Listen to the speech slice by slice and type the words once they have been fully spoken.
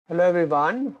Hello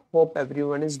everyone, hope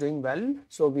everyone is doing well.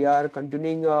 So we are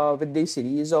continuing with the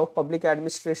series of public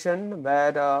administration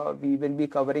where we will be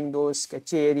covering those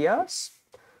sketchy areas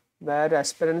where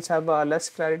aspirants have less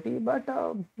clarity, but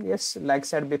yes, like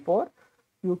said before,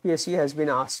 UPSC has been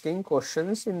asking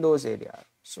questions in those areas.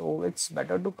 So it's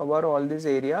better to cover all these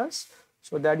areas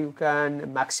so that you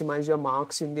can maximize your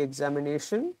marks in the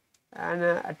examination and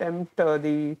attempt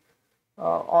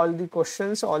all the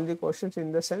questions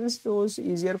in the sense those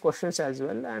easier questions as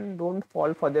well, and don't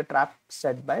fall for the trap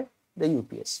set by the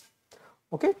UPSC.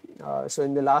 Okay, so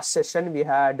in the last session we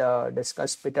had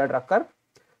discussed Peter Drucker.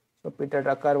 So Peter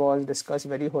Drucker was discussed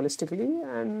very holistically,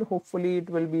 and hopefully it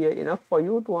will be enough for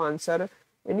you to answer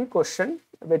any question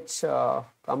which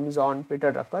comes on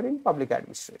Peter Drucker in public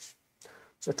administration.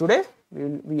 So today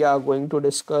we are going to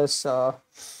discuss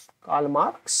Karl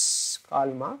Marx.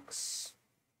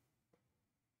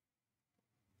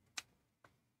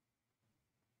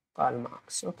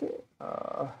 Okay.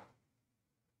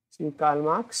 See Karl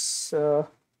Marx. Karl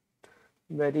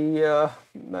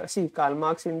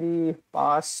Marx in the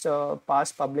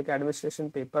past public administration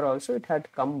paper also it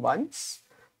had come once.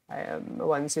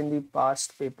 Once in the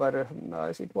past paper,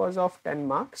 it was of 10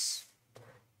 marks,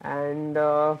 and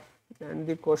the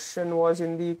question was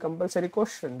in the compulsory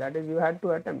question, that is you had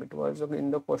to attempt. It was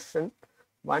in the question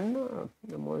one,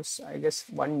 I guess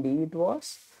 1D it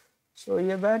was. So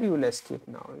here where you will escape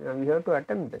now. You have to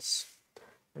attempt this,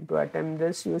 and to attempt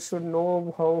this you should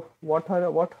know what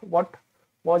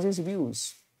was his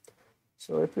views.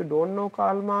 So if you don't know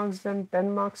Karl Marx, then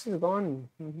 10 marks is gone,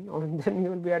 and then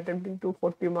you will be attempting to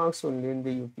 40 marks only in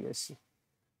the UPSC.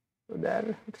 So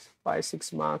there 5,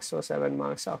 6 marks or 7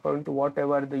 marks according to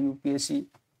whatever the UPSC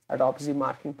adopts the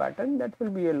marking pattern, that will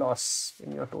be a loss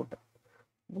in your total.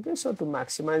 Okay, so to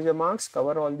maximize your marks,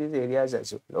 cover all these areas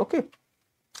as well. Okay,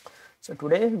 so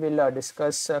today we'll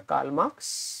discuss Karl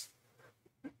Marx.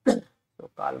 So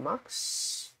Karl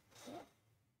Marx.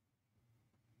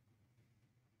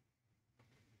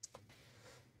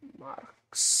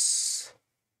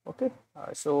 Okay,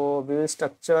 so we will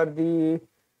structure the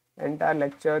entire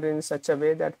lecture in such a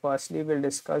way that firstly we'll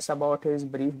discuss about his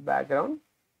brief background,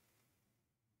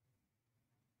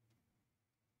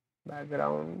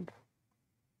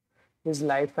 his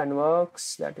life and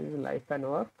works, that is life and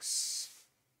works.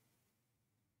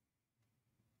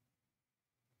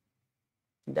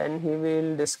 Then he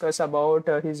will discuss about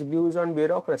his views on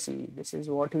bureaucracy. This is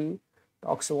what he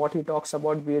talks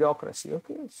about bureaucracy.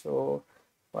 Okay, so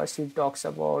first he talks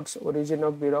about origin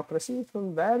of bureaucracy,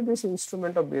 from where this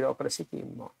instrument of bureaucracy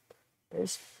came about.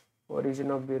 Is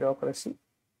origin of bureaucracy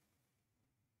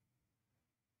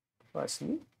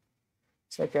firstly.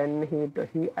 Second,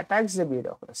 he attacks the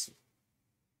bureaucracy,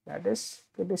 that is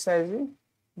criticizing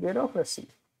bureaucracy.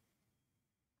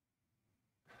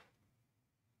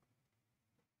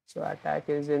 So attack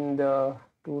is in the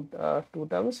two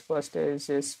terms. First is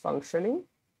his functioning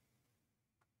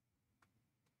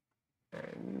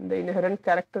and the inherent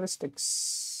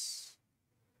characteristics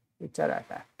which are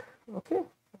attacked. Okay,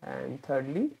 and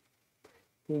thirdly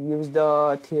he gives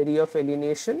the theory of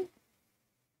alienation.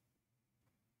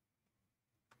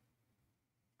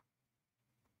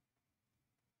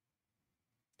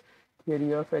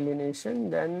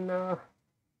 Then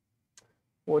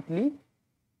fourthly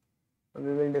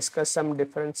we will discuss some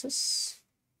differences.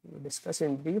 We will discuss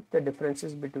in brief the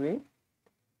differences between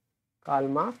Karl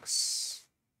Marx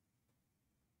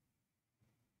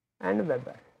and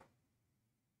Weber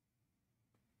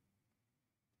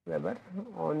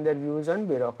on their views on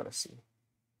bureaucracy.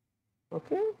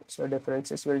 Okay, so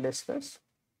differences we'll discuss,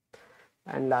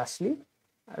 and lastly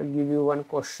I'll give you one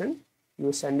question.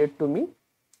 You send it to me,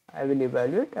 I will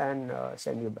evaluate and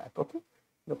send you back. Okay,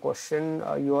 the question,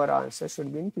 your answer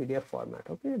should be in PDF format.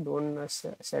 Okay, don't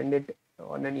send it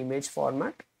on an image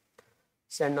format.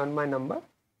 Send on my number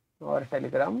or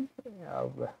Telegram,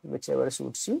 whichever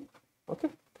suits you. Okay,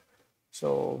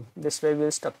 so this way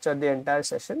we'll structure the entire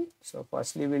session. So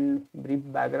firstly we'll brief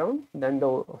background, then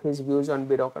his views on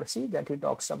bureaucracy, that he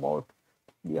talks about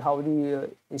how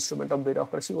the instrument of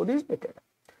bureaucracy originated.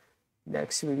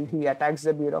 Next, he attacks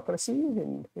the bureaucracy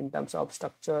in terms of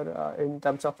structure, in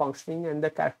terms of functioning and the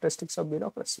characteristics of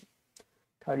bureaucracy.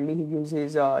 Thirdly, he gives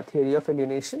his theory of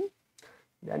alienation.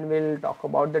 Then we'll talk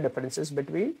about the differences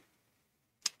between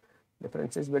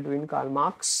Karl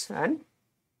Marx and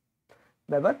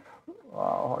Weber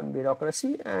on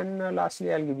bureaucracy, and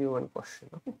lastly I'll give you one question.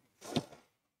 Okay,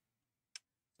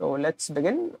 so let's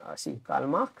begin. See Karl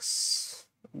Marx,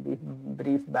 the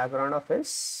brief background of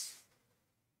his.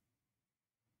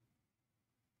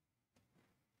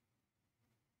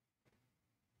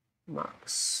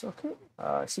 Marx. Okay.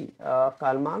 See,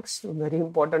 Karl Marx, very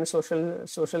important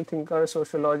social thinker,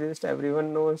 sociologist.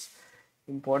 Everyone knows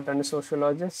important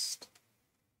sociologist,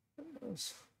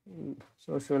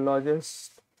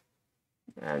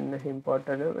 and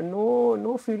important.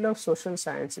 No field of social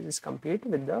sciences is complete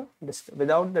without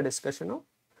the discussion of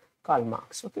Karl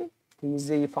Marx. Okay, he is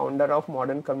the founder of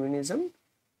modern communism.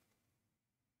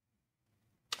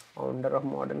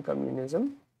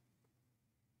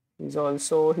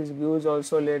 His views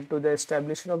also led to the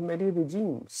establishment of many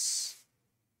regimes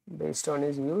based on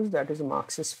his views, that is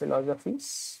Marxist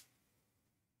philosophies.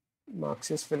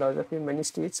 Many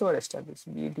states were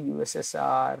established, be it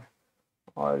USSR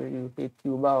or you take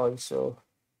Cuba also.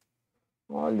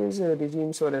 All these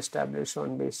regimes were established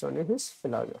based on his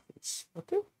philosophies.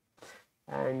 Okay,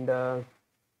 and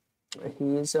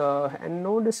he is and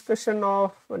no discussion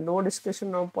of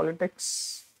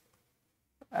politics,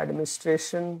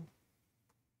 administration,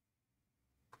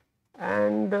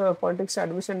 and politics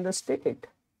administration in the state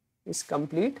is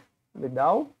complete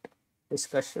without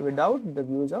discussion, without the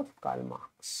views of Karl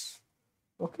Marx.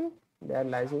 Okay, there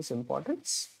lies his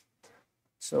importance.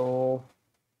 So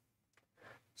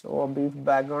a brief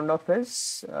background of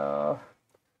his.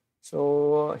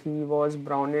 So he was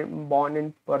born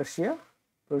in Prussia,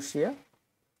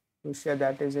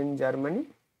 that is in Germany,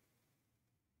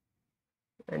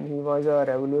 and he was a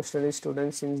revolutionary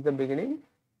student since the beginning.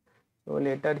 So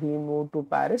later he moved to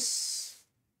Paris,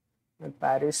 and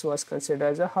Paris was considered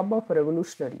as a hub of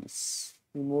revolutionaries.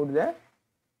 He moved there,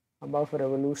 hub of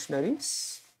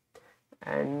revolutionaries,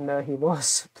 and he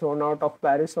was thrown out of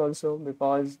Paris also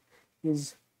because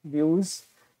his views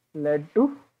led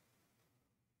to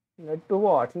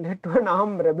what? Led to an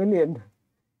armed rebellion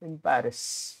in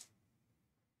Paris.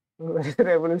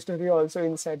 Revolutionary also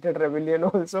incited rebellion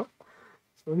also.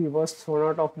 So he was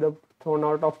thrown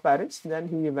out of Paris. Then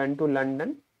he went to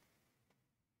London,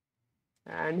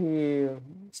 and he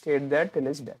stayed there till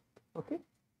his death. Okay,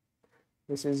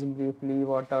 this is briefly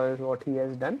what he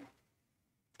has done.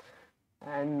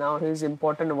 And now his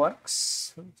important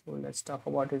works. So let's talk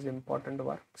about his important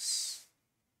works.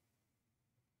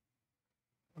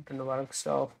 Important works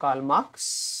of Karl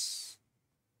Marx.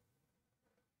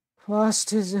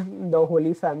 First is the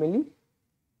Holy Family.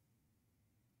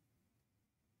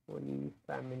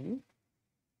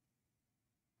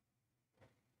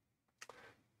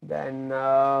 Then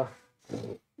the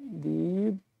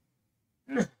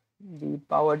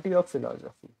poverty of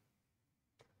philosophy.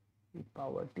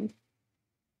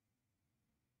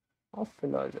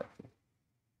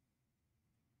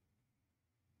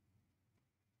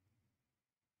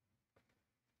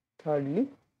 Thirdly,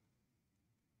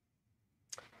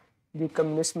 the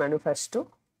Communist Manifesto.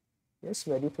 Yes,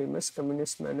 very famous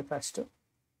Communist Manifesto.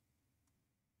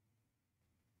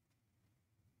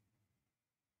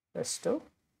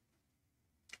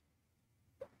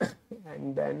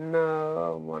 And then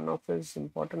one of his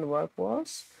important work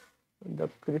was the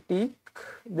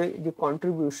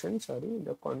contribution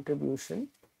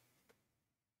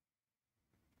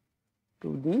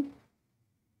to the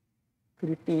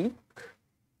critique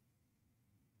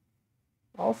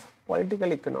of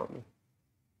political economy.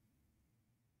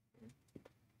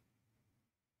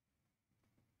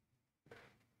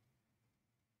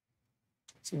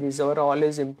 See, these are all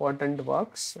his important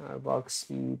works.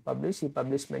 He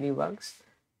published many works.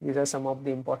 These are some of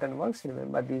the important works.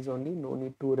 Remember these only, no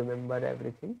need to remember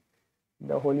everything.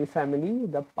 The Holy Family,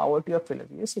 the poverty of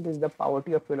philosophy. Yes, it is the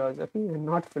poverty of philosophy and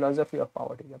not philosophy of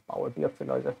poverty. The poverty of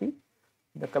philosophy.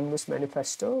 The Communist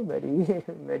Manifesto, very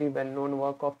very well known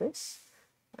work of his,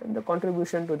 and the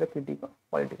contribution to the critique of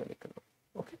political economy.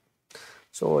 Okay,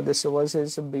 so this was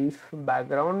his brief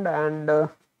background and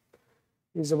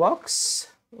his works.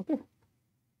 Okay,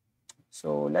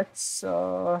 so let's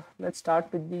start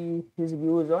with his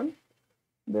views on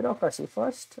bureaucracy.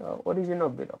 First, origin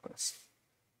of bureaucracy.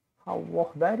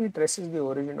 Where he traces the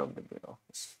origin of the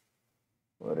bureaucracy.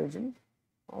 Origin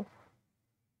of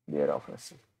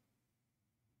bureaucracy.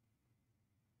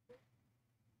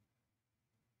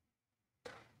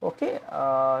 Okay,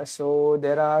 so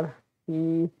there are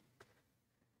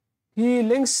he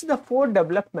links the 4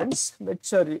 developments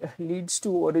which leads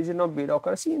to origin of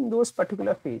bureaucracy in those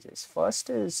particular phases. First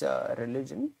is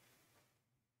religion.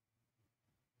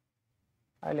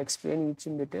 I'll explain each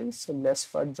in detail, so let's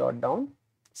first jot down.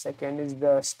 Second is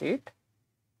the state.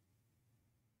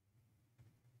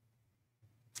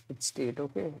 It's state,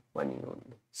 okay, one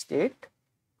only. State,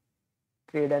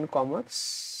 trade and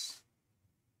commerce.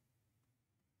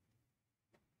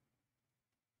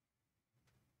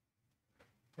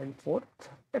 And fourth,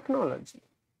 technology.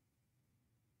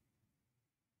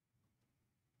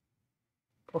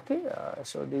 Okay,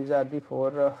 so these are the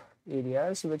four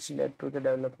areas which led to the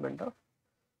development of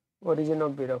origin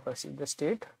of bureaucracy: the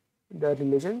state, the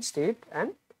religion, state,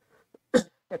 and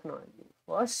technology.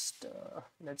 First,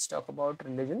 let's talk about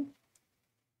religion.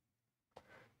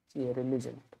 See,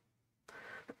 religion.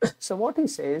 So what he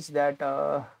says that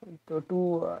to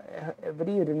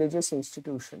every religious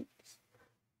institution,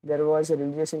 there was a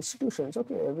religious institutions.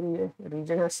 Okay, every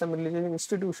religion has some religious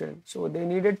institution, so they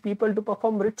needed people to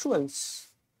perform rituals.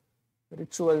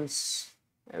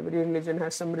 Every religion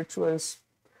has some rituals.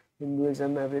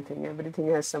 Hinduism, everything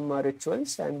has some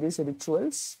rituals, and these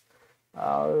rituals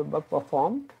were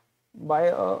performed by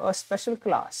a special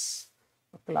class,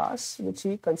 a class which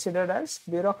he considered as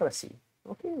bureaucracy.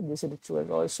 Okay, this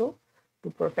ritual also to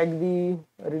protect the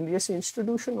religious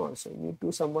institution. Also, you need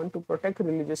to someone to protect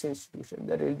religious institution,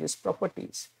 the religious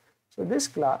properties. So this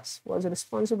class was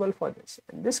responsible for this,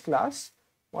 and this class,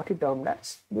 what he termed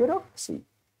as bureaucracy.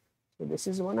 So this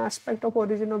is one aspect of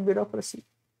origin of bureaucracy.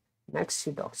 Next,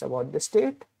 he talks about the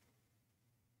state.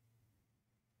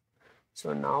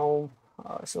 So now,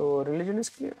 so religion is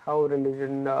clear. How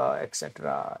religion,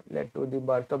 etc., led to the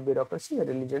birth of bureaucracy.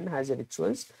 Religion has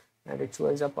rituals, and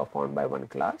rituals are performed by one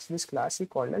class. This class he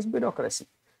called as bureaucracy.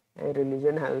 And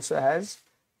religion also has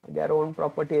their own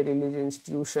property, religious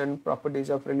institution, properties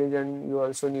of religion. You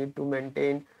also need to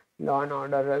maintain law and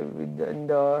order within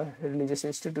the religious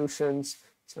institutions.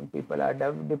 Some people are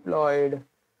deployed.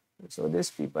 So these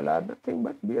people are nothing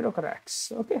but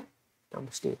bureaucrats. Okay, now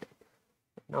state.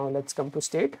 Now let's come to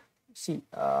state. See,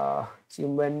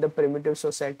 when the primitive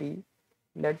society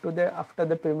led to the after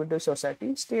the primitive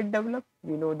society, state developed.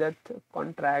 We know that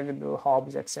contract,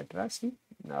 Hobbes, etc. See,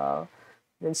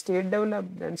 then state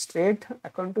developed. Then state,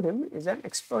 according to him, is an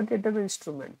exploitative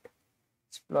instrument,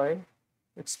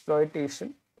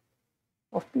 exploitation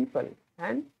of people,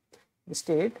 and the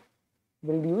state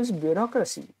will use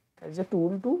bureaucracy as a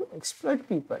tool to exploit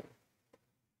people.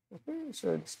 Okay,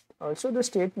 so also the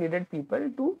state needed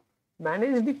people to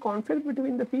manage the conflict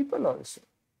between the people also.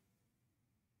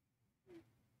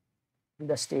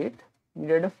 The state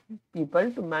needed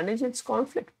people to manage its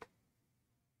conflict.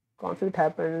 Conflict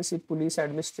happens in police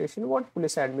administration. What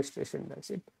police administration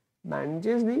does? It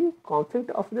manages the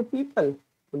conflict of the people.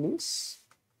 Police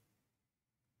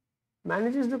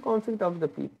manages the conflict of the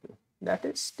people. That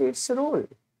is state's role.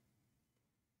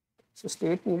 So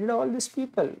state needed all these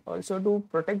people also to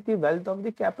protect the wealth of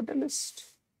the capitalist.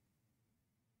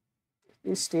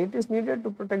 The state is needed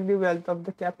to protect the wealth of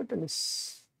the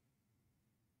capitalists.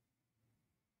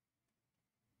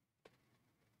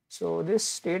 So this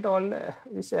state,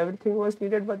 this everything was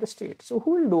needed by the state. So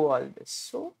who will do all this?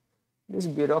 So this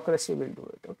bureaucracy will do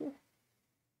it. Okay,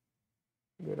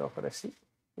 bureaucracy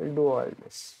will do all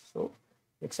this. So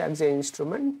it acts as an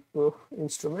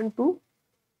instrument to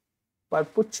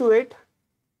perpetuate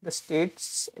the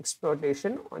state's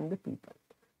exploitation on the people.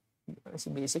 So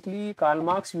basically, Karl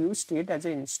Marx views state as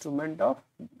an instrument of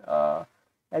a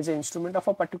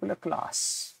particular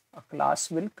class. A class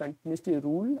will continuously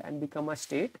rule and become a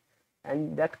state,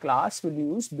 and that class will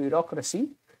use bureaucracy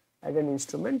as an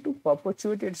instrument to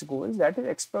perpetuate its goals, that is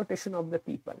exploitation of the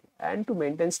people, and to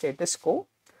maintain status quo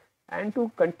and to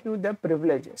continue their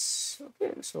privileges.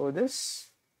 Okay, so this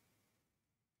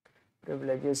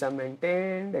privileges are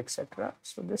maintained, etc.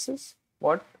 So this is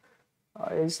what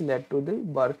is led to the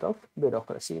birth of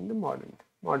bureaucracy in the modern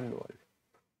world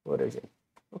origin.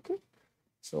 Okay,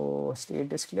 so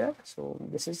state is clear. So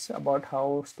this is about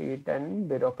how state and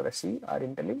bureaucracy are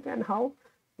interlinked and how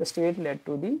the state led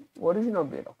to the origin of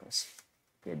bureaucracy.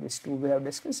 Okay, these two we have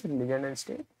discussed, religion and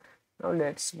state. Now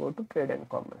let's go to trade and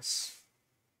commerce.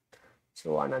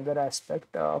 So another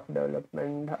aspect of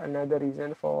development, another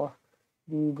reason for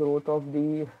the growth of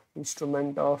the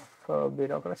instrument of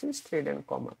bureaucracy is trade and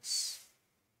commerce.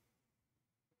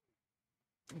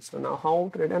 So now how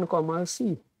trade and commerce,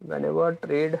 see, whenever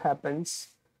trade happens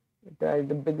at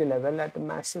the big level, at a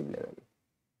massive level,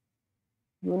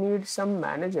 you need some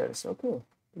managers, okay,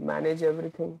 to manage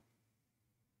everything,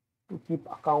 to keep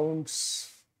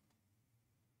accounts,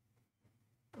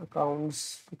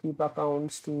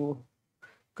 to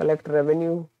collect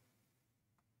revenue.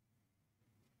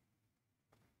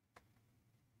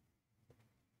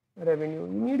 You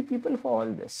need people for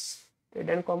all this. Trade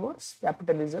and commerce,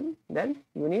 capitalism, then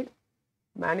you need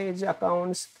manage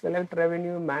accounts, collect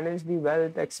revenue, manage the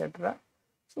wealth, etc.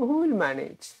 So who will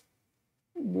manage?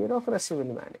 Bureaucracy will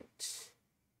manage.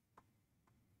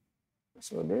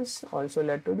 So this also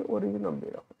led to the origin of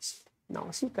bureaucracy. Now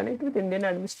see, connect with Indian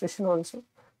administration also.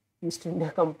 East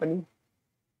India Company.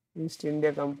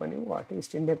 What?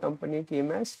 East India Company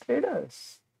came as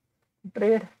traders.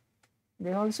 Trade.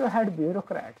 they also had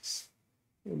bureaucrats.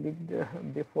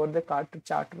 Before the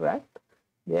Charter Act,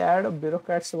 they had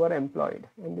bureaucrats who were employed,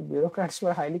 and the bureaucrats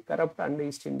were highly corrupt under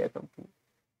East India Company.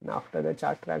 And after the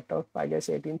Charter Act of, I guess,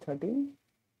 1813,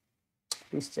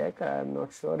 please check, I am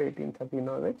not sure, 1813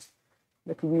 or which,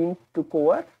 the Queen took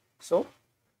over. So,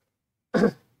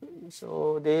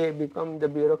 so they become the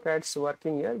bureaucrats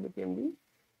working here became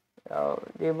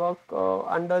they work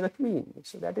under the Queen.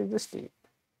 So that is the state.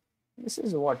 This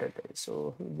is what it is.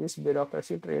 So this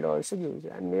bureaucracy trade also gives.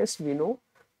 And yes, we know.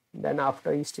 Then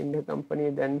after East India Company,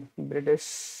 then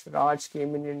British Raj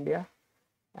came in India,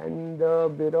 and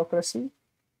the British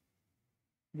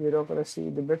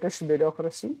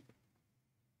bureaucracy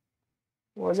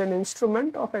was an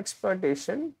instrument of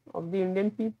exploitation of the Indian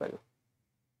people.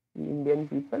 The Indian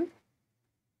people.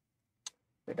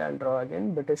 But I'll draw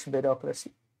again British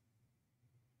bureaucracy.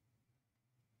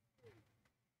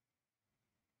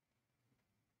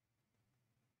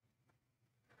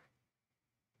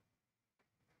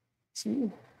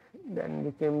 See, then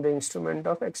became the instrument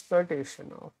of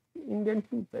exploitation of Indian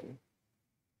people.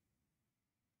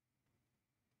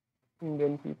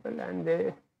 And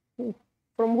they,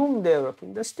 from whom they are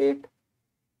working? The state,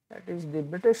 that is the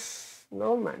British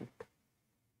government.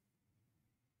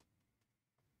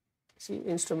 See,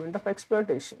 instrument of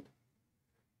exploitation.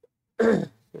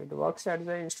 It works as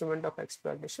an instrument of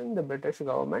exploitation. The British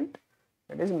government,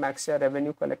 that is maximum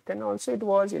revenue collector, and also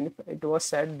it was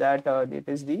said that it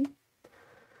is the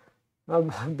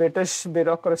British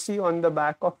bureaucracy on the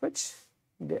back of which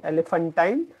the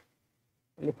elephantine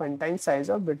size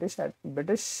of British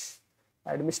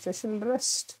administration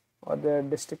rest, or the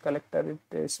district collector,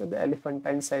 it is the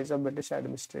elephantine size of British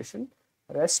administration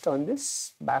rest on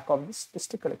this back of this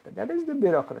district collector. That is the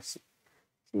bureaucracy.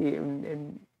 See,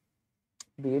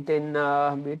 be it in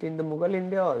the Mughal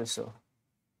India also.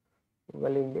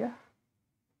 Mughal India,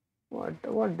 what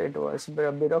it was,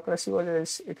 bureaucracy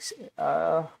was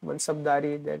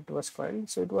mansabdari, that was called.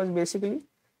 So it was basically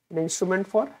an instrument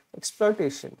for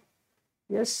exploitation.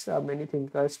 Yes, many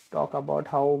thinkers talk about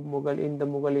how in the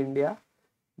Mughal India,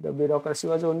 the bureaucracy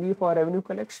was only for revenue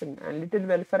collection, and little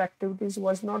welfare activities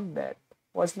was not done.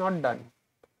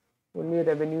 Only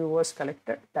revenue was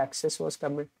collected, taxes was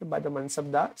committed by the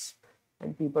mansabdars,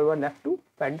 and people were left to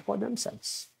fend for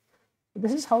themselves.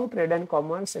 This is how trade and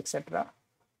commerce, etc.,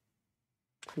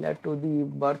 led to the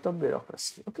birth of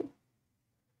bureaucracy. Okay.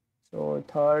 So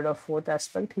third or fourth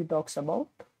aspect he talks about,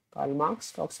 Karl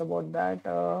Marx talks about that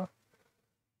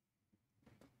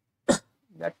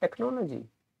that technology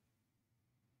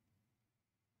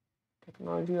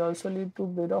also lead to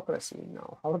bureaucracy.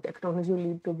 Now, how technology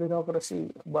lead to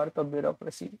bureaucracy, birth of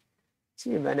bureaucracy?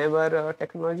 See, whenever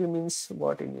technology means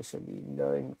what initially in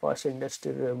the first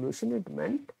industrial revolution, it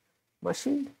meant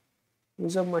machine,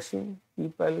 use of machine.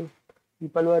 People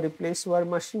were replaced were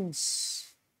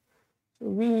machines. So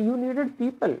you needed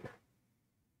people.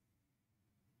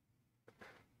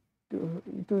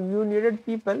 You needed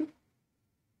people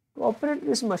to operate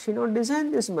this machine or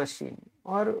design this machine,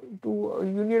 or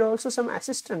you need also some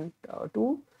assistant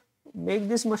to make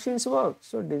these machines work.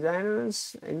 So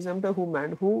designers, example,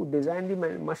 who design the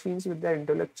machines with their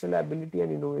intellectual ability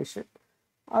and innovation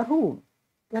are who?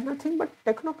 They are nothing but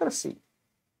technocracy.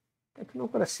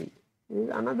 Technocracy is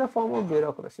another form of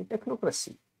bureaucracy.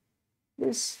 Technocracy.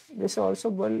 This also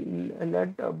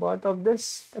led birth of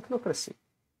this technocracy.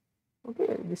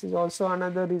 Okay, this is also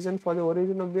another reason for the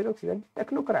origin of bureaucracy. That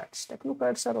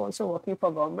technocrats are also working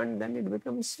for government, then it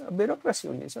becomes a bureaucracy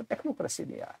only. So technocracy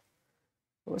they are.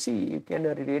 So see, you can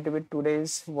relate with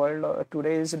today's world,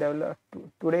 today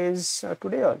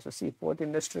also. See, fourth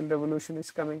industrial revolution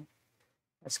is coming,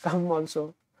 has come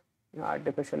also.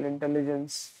 Artificial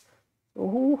intelligence. So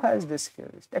who has these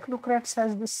skills? Technocrats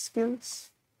has these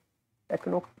skills.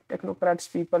 Technocrats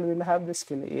people will have the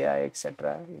skill, AI,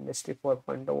 etc., Industry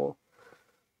 4.0,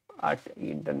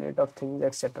 Internet of Things,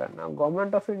 etc. Now,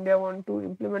 Government of India want to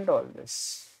implement all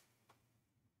this.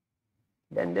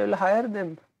 Then they will hire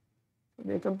them.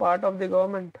 They become part of the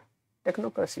government.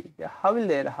 Technocracy. How will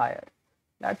they hire?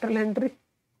 Lateral entry.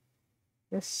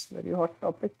 Yes, very hot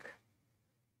topic.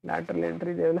 Lateral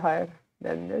entry they will hire.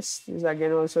 Then this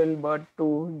again also will birth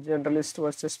to generalist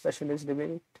versus specialist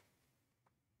debate.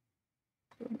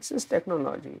 So this is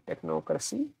technology,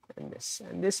 technocracy,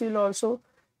 and this will also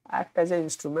act as an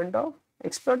instrument of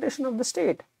exploitation of the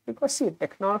state, because see,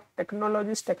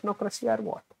 technologies, technocracy are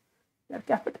what? They are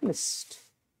capitalists.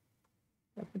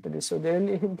 So they will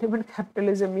implement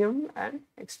capitalism and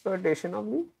exploitation of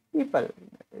the people.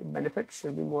 Benefit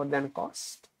should be more than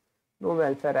cost. No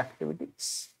welfare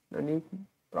activities, no need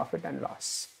profit and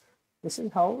loss. This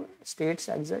is how states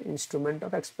as an instrument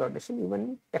of exploitation, even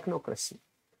in technocracy.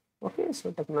 Okay, so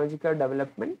technological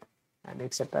development and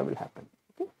etc. will happen.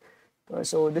 Okay,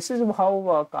 so this is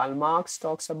how Karl Marx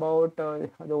talks about the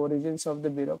origins of the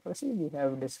bureaucracy. We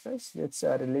have discussed it's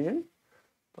religion,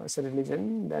 first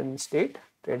religion, then state,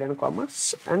 trade and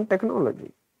commerce, and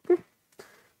technology. Okay,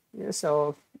 yes.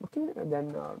 So okay,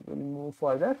 then we'll move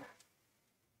further.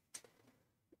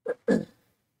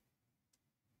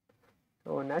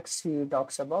 So next he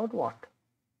talks about what?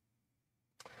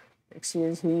 Next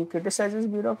is he criticizes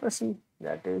bureaucracy.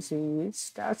 That is, he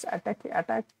starts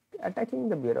attacking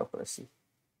the bureaucracy.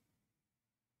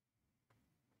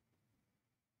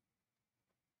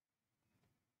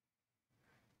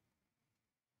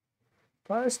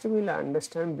 First, we'll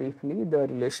understand briefly the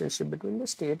relationship between the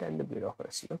state and the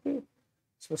bureaucracy. Okay,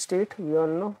 so state, we all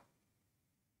know,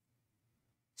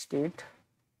 state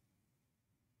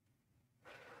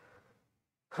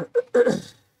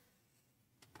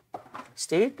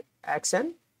state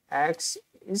acts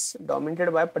is dominated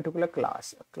by a particular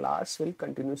class. A class will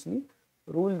continuously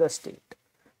rule the state.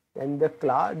 Then the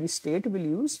state will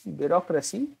use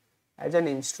bureaucracy as an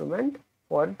instrument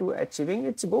for to achieving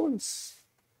its goals.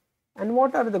 And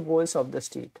what are the goals of the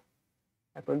state?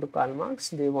 According to Karl Marx,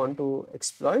 they want to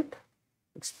exploit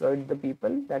the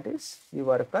people, that is the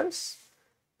workers.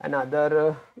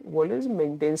 Another goal is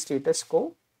maintain status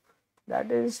quo,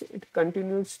 that is it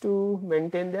continues to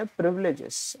maintain their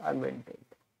privileges are maintained.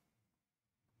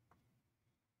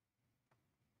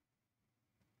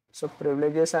 So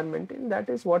privileges are maintained, that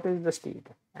is what is the state,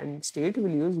 and state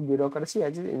will use bureaucracy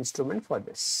as an instrument for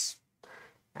this.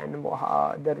 And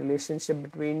the relationship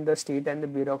between the state and the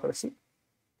bureaucracy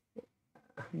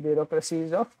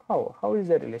is of how is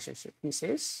the relationship? He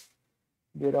says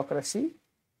bureaucracy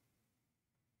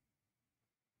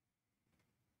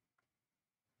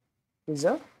is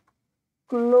a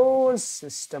closed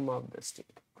system of the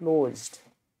state. Closed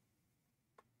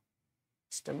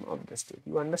system of the state.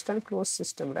 You understand closed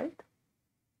system, right?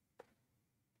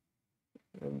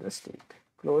 Of the state.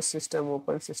 Closed system,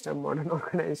 open system, modern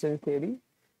organization theory.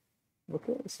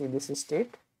 Okay, see, this is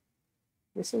state,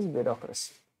 this is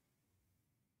bureaucracy.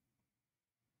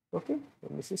 Okay,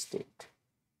 and this is state.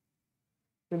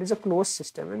 It is a closed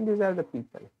system, and these are the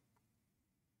people.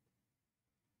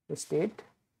 The state,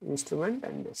 instrument,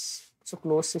 and this. So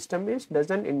closed system is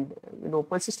doesn't in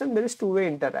open system there is two-way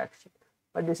interaction,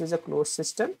 but this is a closed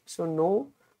system, so no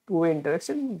two-way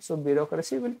interaction. So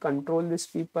bureaucracy will control these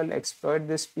people, exploit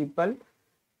these people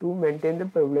to maintain the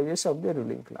privileges of the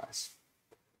ruling class.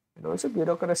 And also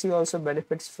bureaucracy also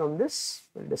benefits from this.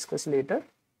 We'll discuss later.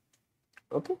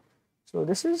 Okay, so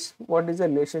this is what is the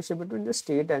relationship between the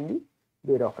state and the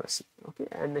bureaucracy. Okay,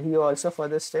 and he also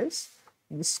further says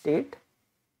the state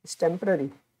is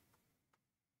temporary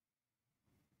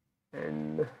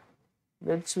and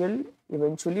which will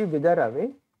eventually wither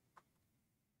away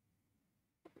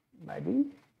by the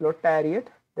proletariat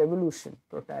revolution.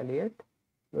 Proletariat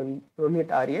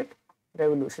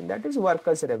revolution, that is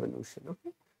workers' revolution.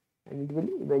 Okay, and it will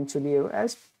eventually,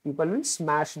 as people will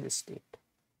smash the state,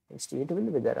 and state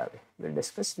will wither away. We'll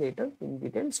discuss later in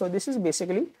detail. So this is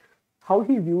basically how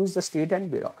he views the state and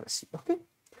bureaucracy. Okay,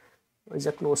 it's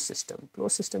a closed system.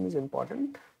 Closed system is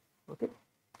important. Okay,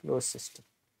 closed system.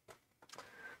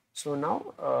 So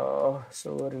now,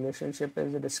 so relationship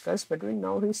is discussed between.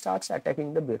 Now he starts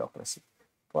attacking the bureaucracy.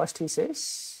 First he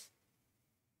says,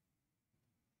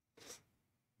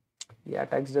 he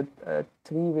attacks the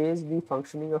three ways the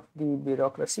functioning of the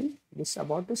bureaucracy is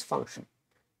about this function.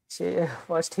 Say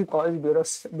first he calls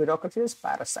bureaucracy as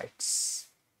parasites.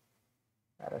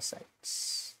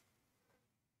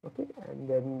 Okay,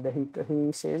 and then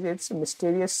he says it's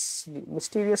mysterious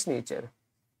nature.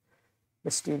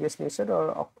 Mysterious nature,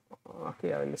 or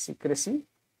okay, secrecy.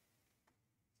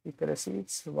 Secrecy,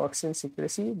 it works in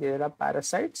secrecy. There are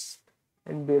parasites,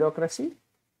 and bureaucracy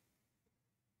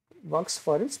works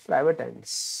for its private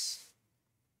ends.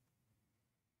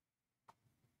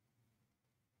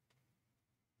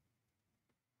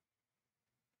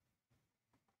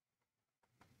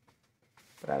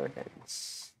 Private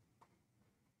ends.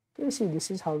 Okay, see,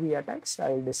 this is how he attacks. I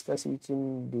will discuss each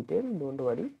in detail, don't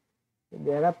worry.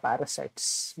 There are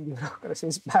parasites. Bureaucracy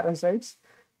is parasites.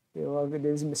 They work,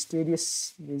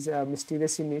 mysterious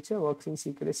in nature, works in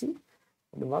secrecy,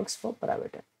 and works for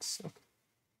private ends. Okay.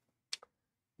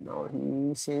 Now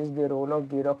he says the role of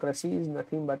bureaucracy is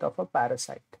nothing but of a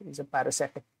parasite. It's a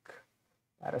parasitic.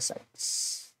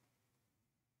 Parasites.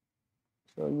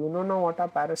 So you don't know what are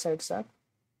parasites are.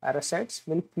 Parasites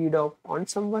will feed on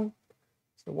someone.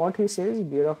 So what he says,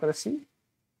 bureaucracy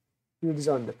feeds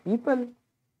on the people,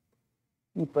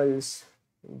 peoples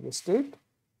in the state,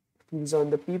 feeds on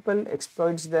the people,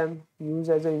 exploits them, use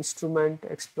as an instrument,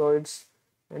 exploits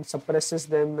and suppresses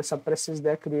them, suppresses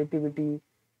their creativity.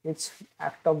 It's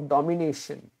act of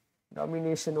domination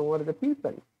over the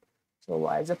people. So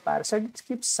as a parasite, it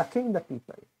keeps sucking the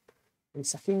people. And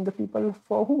sucking the people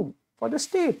for whom? For the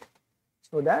state,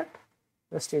 so that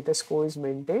the status quo is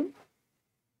maintained.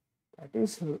 That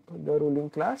is, the ruling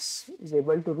class is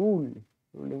able to rule.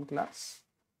 Ruling class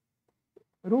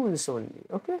rules only.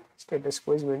 Okay, status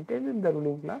quo is maintained and the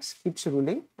ruling class keeps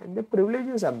ruling and the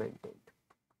privileges are maintained.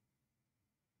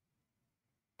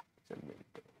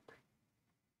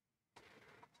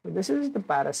 So this is the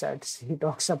parasites. He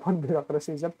talks about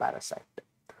bureaucracy as a parasite.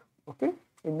 Okay,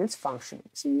 in its functioning.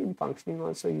 See, in functioning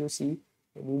also you see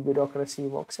any bureaucracy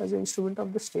works as an instrument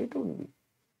of the state only.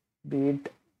 Be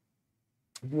it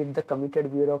the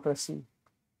committed bureaucracy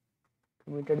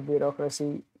during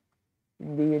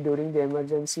the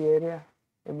emergency era.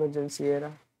 So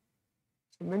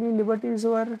many liberties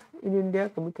were in India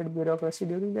committed bureaucracy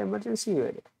during the emergency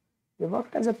era. They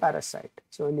worked as a parasite.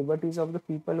 So liberties of the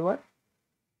people were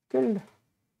killed.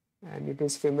 And it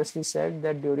is famously said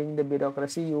that during the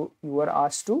bureaucracy you were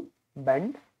asked to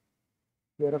bend.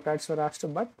 Bureaucrats were asked to,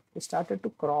 but they started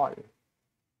to crawl.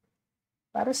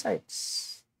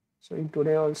 Parasites. So in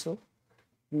today also,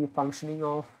 the functioning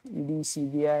of ED,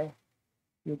 CBI,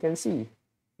 you can see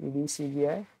ED,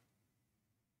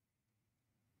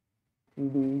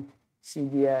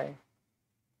 CBI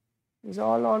is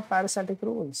all parasitic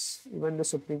roles. Even the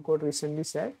Supreme Court recently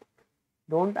said,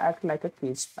 don't act like a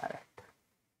caged parrot.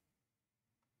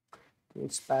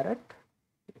 Caged parrot.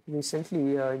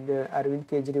 Recently, in the Arvind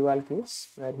Kejriwal case,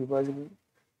 where he was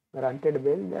granted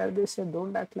bail, there they said,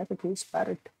 don't act like a caged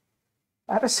parrot.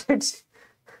 Parasites.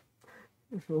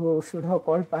 So should have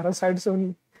called parasites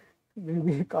only.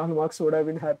 Maybe Karl Marx would have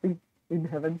been happy in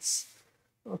heavens.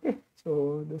 Okay,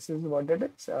 so this is what it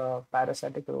is,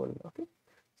 parasitic role. Okay,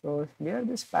 so here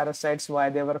these parasites, why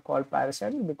they were called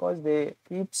parasites? Because they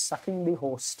keep sucking the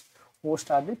host.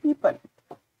 Host are the people.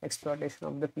 Exploitation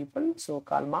of the people. So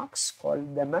Karl Marx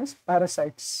called them as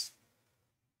parasites.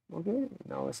 Okay,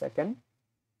 now second,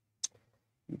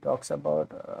 he talks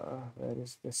about, where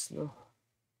is this now?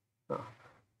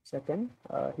 Second,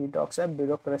 he talks about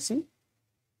bureaucracy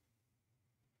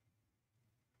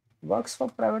works for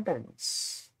private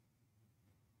ends.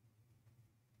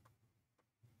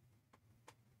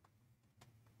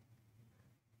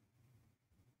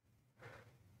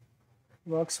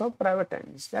 Works for private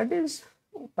ends. That is,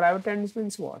 private ends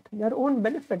means what? Their own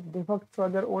benefit. They work for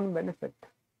their own benefit.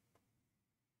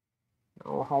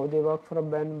 Now, how they work for a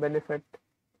benefit?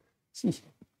 See,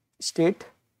 state,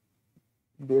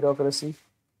 bureaucracy,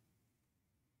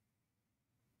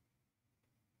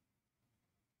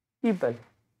 people.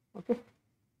 Okay,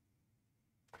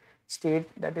 state,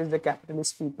 that is the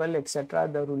capitalist people, etc.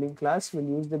 The ruling class will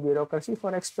use the bureaucracy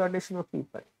for exploitation of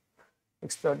people.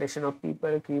 Exploitation of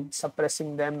people, keep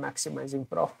suppressing them, maximizing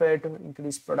profit,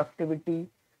 increase productivity.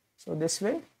 So this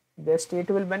way, the state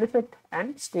will benefit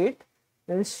and state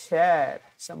will share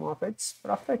some of its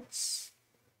profits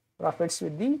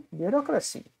with the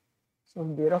bureaucracy. So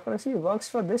bureaucracy works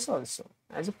for this also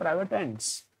as a private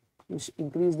ends. You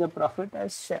increase the profit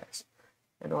as shares.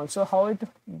 And also how it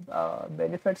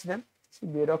benefits them. See,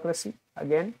 bureaucracy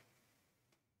again.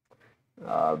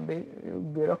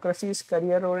 Bureaucracy is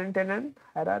career oriented and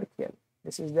hierarchical.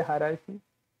 This is the hierarchy.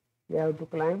 They have to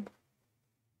climb.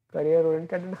 Career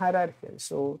oriented and hierarchical.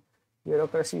 So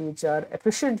bureaucracy which are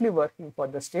efficiently working for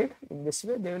the state, in this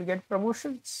way they will get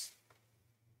promotions.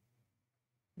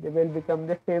 They will become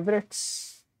the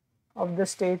favorites of the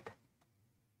state.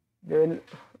 They will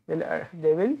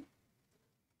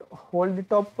hold the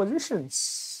top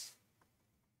positions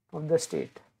of the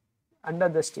state, under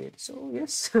the state. So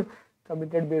yes,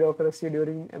 committed bureaucracy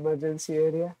during emergency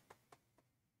area.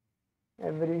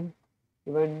 Even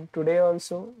today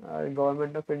also,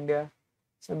 government of India,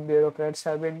 some bureaucrats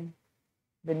have been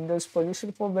in this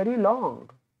position for very long.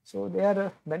 So they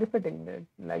are benefiting that.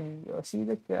 Like see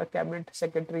the cabinet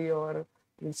secretary or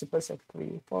principal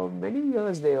secretary, for many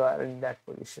years they are in that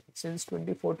position. Since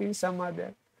 2014 some are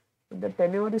there. But the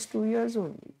tenure is 2 years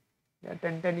only. They are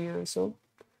 10 years. So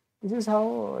this is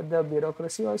how the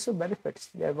bureaucracy also benefits.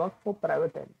 They work for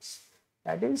private ends.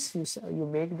 That is, you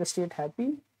make the state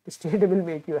happy, the state will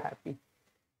make you happy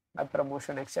by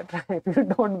promotion, etc. If you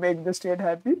don't make the state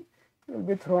happy, you will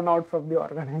be thrown out from the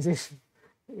organization.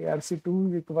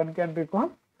 ARC2, one can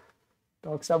recall,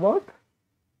 talks about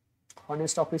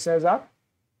honest officers are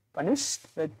punished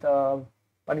with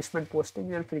punishment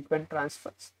posting and frequent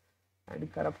transfers,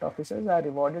 and corrupt officers are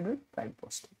rewarded with prime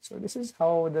posting. So this is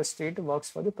how the state works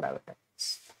for the private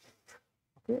entities.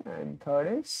 Okay, and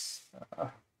third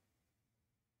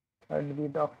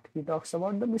he talks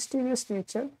about the mysterious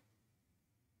nature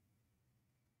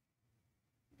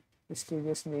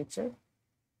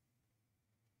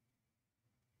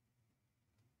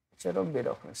of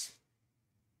bureaucracy.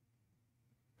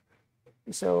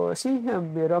 So see,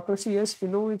 bureaucracy, yes, we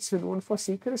know it's known for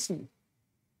secrecy.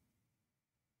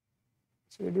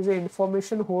 So it is an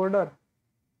information hoarder.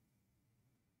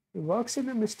 It works in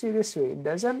a mysterious way. It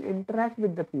doesn't interact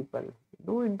with the people.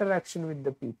 No interaction with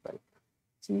the people.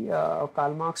 See,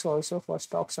 Karl Marx also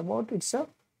first talks about it's a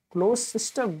closed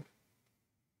system.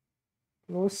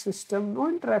 Closed system, no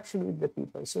interaction with the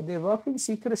people. So they work in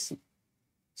secrecy.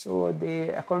 So they,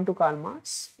 according to Karl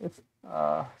Marx, if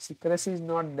secrecy is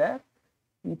not there,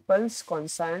 people's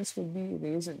conscience will be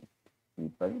risen.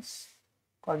 People's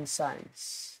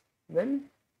conscience will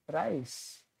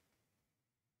rise.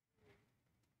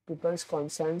 People's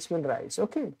conscience will rise.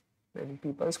 Okay. When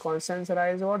people's conscience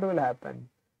rise, what will happen?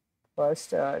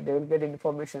 First, they will get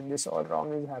information, this all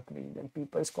wrong is happening. Then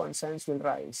people's conscience will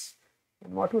rise.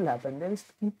 And what will happen? Then it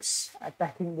keeps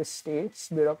attacking the state's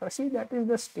bureaucracy, that is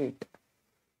the state.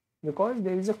 Because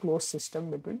there is a closed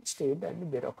system between state and the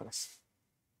bureaucracy.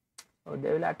 So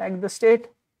they will attack the state.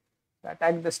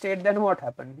 Attack the state, then what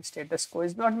happens? The status quo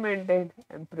is not maintained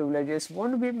and privileges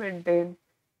won't be maintained.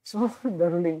 So the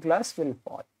ruling class will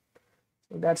fall.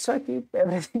 So that's why keep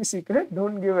everything secret,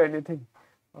 don't give anything.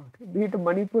 Okay. Be it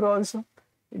Manipur also.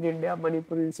 In India,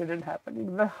 Manipur incident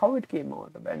happened. How it came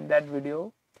out? When that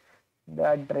video,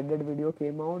 that dreaded video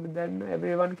came out, then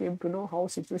everyone came to know how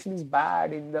situation is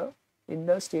bad in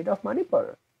the state of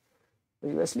Manipur.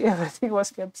 Previously, everything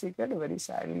was kept secret, very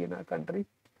sadly in our country.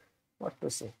 What to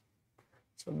say?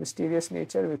 So mysterious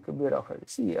nature with bureaucracy.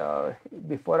 See,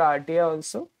 before RTA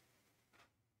also,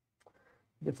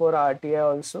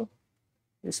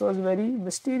 this was very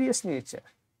mysterious nature.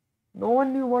 No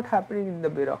one knew what happening in the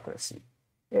bureaucracy.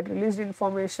 It released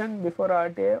information before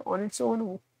RTA on its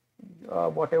own.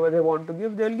 Whatever they want to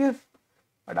give, they'll give.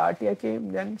 But RTA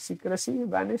came, then secrecy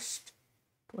vanished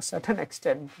to a certain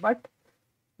extent. But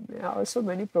there are also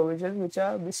many provisions which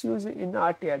are misused in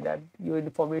RTA, that your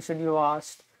information you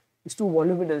asked is too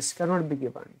voluminous, cannot be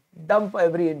given. Dump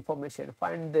every information,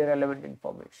 find the relevant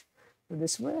information. So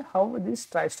this way, how this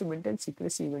tries to maintain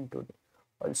secrecy even today.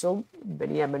 Also,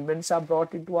 many amendments are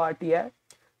brought into RTA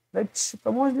which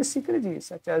promotes the secrecy,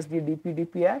 such as the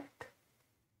DPDP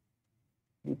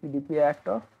Act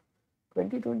of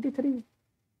 2023.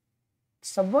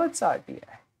 Subverts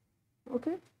RTA.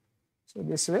 Okay, so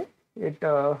this way it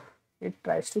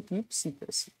tries to keep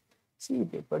secrecy. See,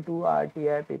 paper 2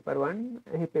 RTA, paper 1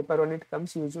 it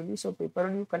comes usually. So paper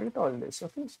 1 you connect all this.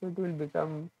 Okay, so it will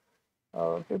become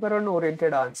paper 1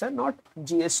 oriented answer, not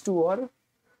GS2 or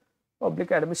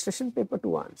public administration paper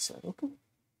 2 answer. Okay,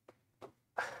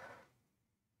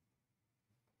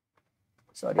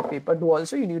 sorry, paper 2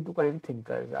 also you need to connect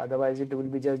thinkers, otherwise it will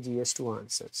be just GS2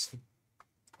 answers,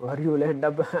 or you will end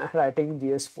up writing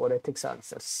GS4 ethics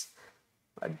answers.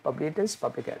 But it is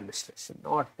public administration,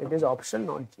 not, it is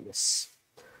optional, not GS.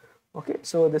 Okay,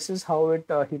 so this is how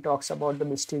he talks about the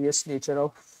mysterious nature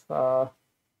of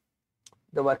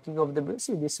the working of the bill.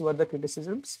 See, these were the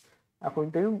criticisms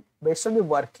according to him based on the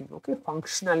working, okay,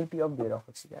 functionality of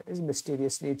bureaucracy, that is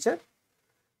mysterious nature.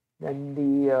 Then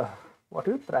the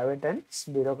private ends,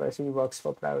 bureaucracy works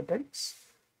for private ends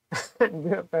and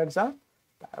bureaucrats are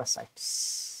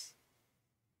parasites.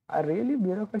 Are really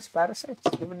bureaucrats parasites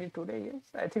even in today? Yes,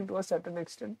 I think to a certain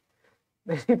extent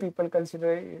many people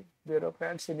consider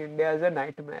bureaucrats in India as a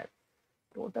nightmare,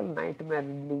 total nightmare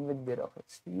dealing with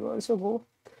bureaucrats. You also go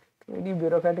to any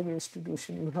bureaucratic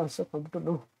institution, you will also come to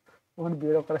know what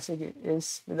bureaucracy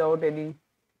is without any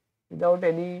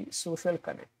social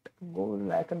connect. Go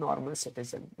like a normal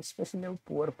citizen, especially a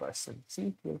poor person.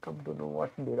 See, you'll come to know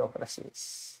what bureaucracy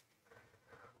is.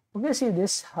 Okay, see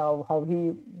this how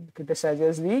he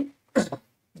criticizes the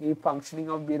the functioning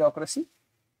of bureaucracy.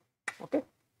 Okay,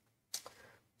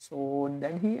 so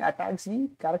then he attacks the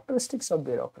characteristics of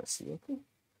bureaucracy. Okay,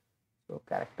 so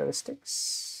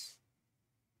characteristics.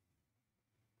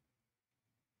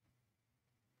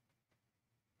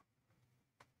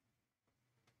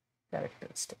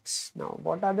 Now,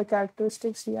 what are the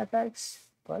characteristics he attacks?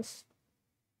 First,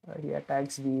 he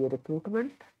attacks the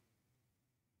recruitment.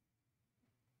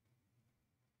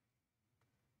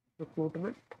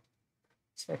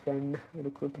 Second,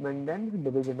 recruitment, then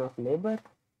division of labor.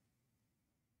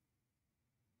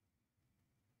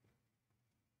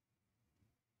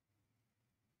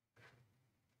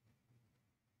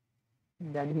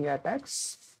 Then he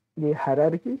attacks the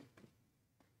hierarchy.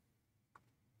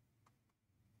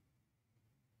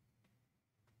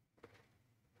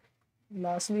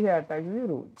 Lastly, he attacks the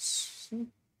rules. See,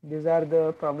 these are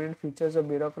the prominent features of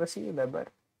bureaucracy, Weber.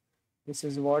 This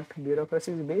is what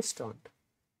bureaucracy is based on.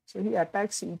 So he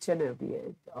attacks each and every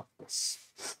edge of this.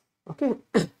 Okay.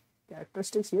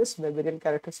 Characteristics, yes, Weberian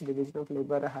characteristics, division of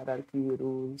labor, hierarchy,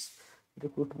 rules,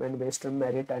 recruitment based on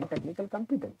merit and technical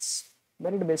competence,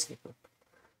 merit-based recruitment.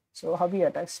 So how he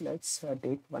attacks, let's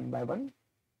take one by one.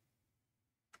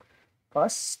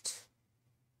 First,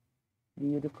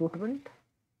 the recruitment.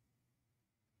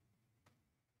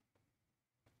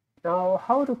 Now,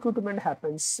 how recruitment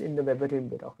happens in the Weberian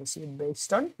bureaucracy?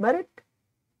 Based on merit.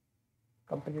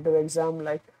 Competitive exam,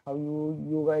 like how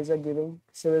you guys are giving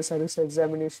civil service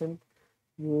examination,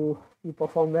 you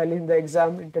perform well in the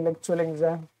exam, intellectual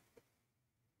exam,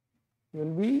 you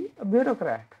will be a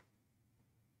bureaucrat.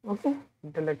 Okay,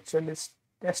 intellectual is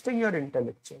testing your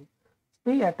intellectual.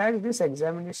 He attacks this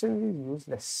examination is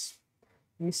useless.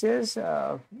 He says,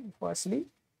 firstly,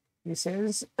 he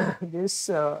says this.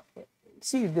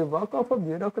 See, the work of a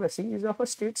bureaucracy is of a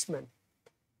statesman.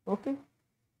 Okay.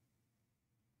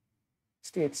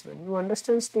 Statesman. You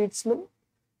understand statesman?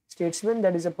 Statesman,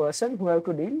 that is a person who have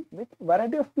to deal with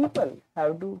variety of people,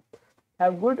 have to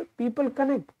have good people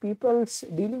connect, people's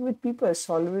dealing with people,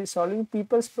 solving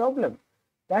people's problem.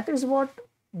 That is what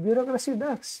bureaucracy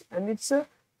does, and it's a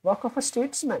work of a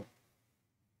statesman.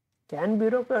 Can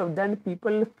bureaucrat, then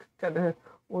people can,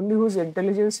 only whose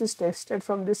intelligence is tested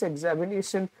from this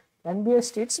examination can be a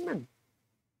statesman?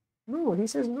 No, he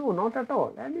says no, not at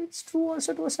all. And it's true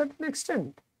also to a certain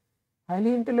extent.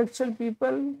 Highly intellectual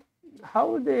people,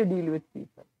 how they deal with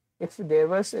people? If there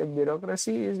was a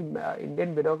bureaucracy,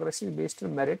 Indian bureaucracy is based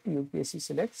on merit, UPSC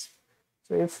selects.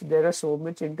 So if there are so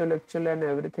much intellectual and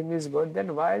everything is good,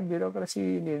 then why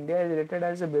bureaucracy in India is rated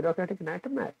as a bureaucratic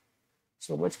nightmare?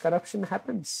 So much corruption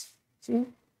happens. See,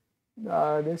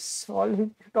 this all he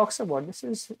talks about. This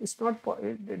is not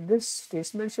this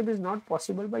statesmanship is not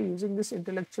possible by using this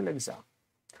intellectual exam.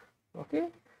 Okay,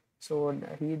 so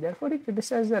therefore he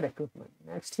criticizes the recruitment.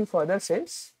 Next, he further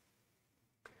says,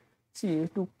 see,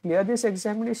 to clear this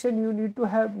examination, you need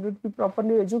to be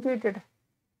properly educated,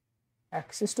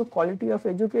 access to quality of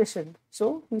education.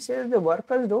 So he says the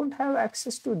workers don't have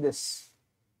access to this.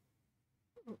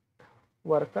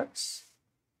 Workers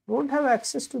don't have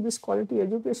access to this quality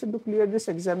education to clear this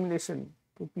examination,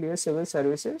 to clear civil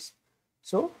services.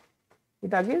 So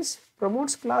it again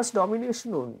promotes class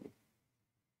domination only.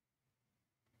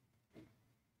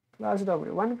 Class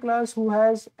domination. One class who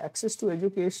has access to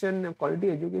education, quality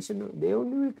education, they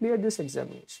only will clear this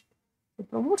examination. It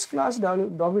promotes class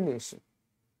domination.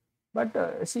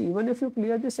 But see, even if you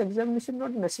clear this examination,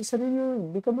 not necessarily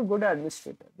you become a good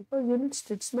administrator, because you need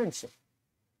statesmanship.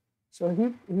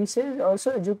 So he says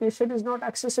also education is not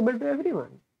accessible to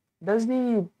everyone. Does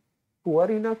the poor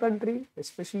in a country,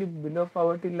 especially below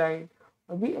poverty line,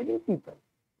 or be any people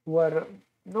who are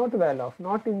not well off,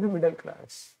 not in the middle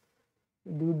class,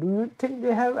 do you think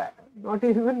they have, not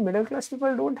even middle class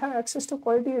people don't have access to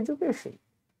quality education?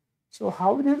 So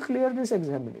how they will clear this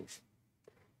examination?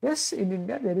 Yes, in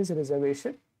India there is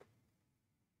reservation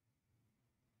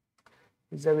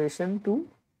to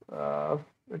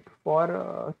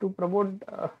to promote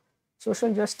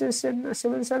social justice in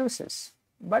civil services.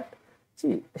 But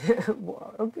see,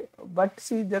 okay, but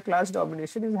see, the class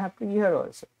domination is happening here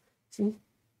also. See,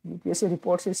 UPSC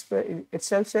reports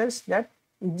itself says that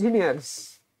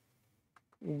engineers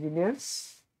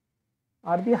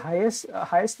are the highest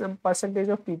percentage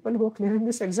of people who are clearing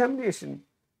this examination.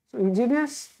 So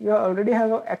engineers, you already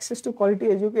have access to quality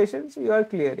education, so you are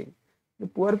clearing. The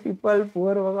poor people,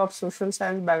 poor of social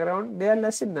science background, they are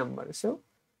less in number, so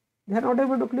they are not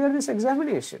able to clear this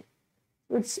examination.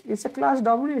 It's a class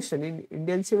domination in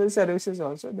Indian civil services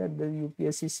also, that the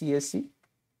UPSC CSC.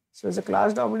 So it's a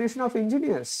class domination of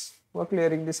engineers who are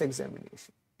clearing this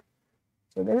examination.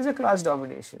 So there is a class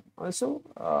domination. Also,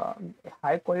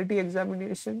 high quality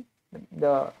examination,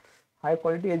 the high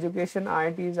quality education,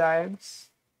 IITs, IIMs,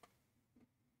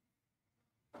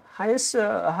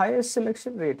 highest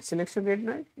selection rate,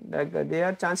 right? Like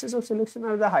their chances of selection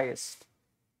are the highest.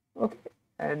 Okay,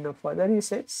 and further he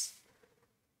says,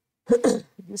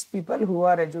 these people who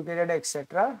are educated,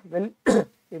 etc., will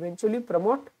eventually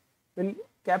promote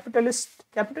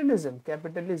capitalism.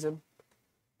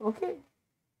 Okay,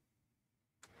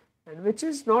 and which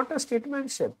is not a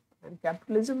statesmanship. And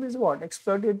capitalism is what?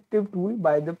 Exploitative tool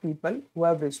by the people who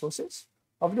have resources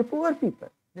of the poor people.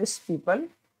 These people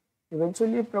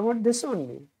eventually promote this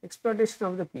only, exploitation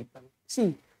of the people.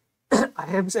 See,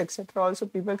 IIMs, etc. Also,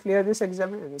 people clear this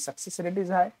exam and the success rate is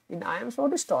high. In IIMs,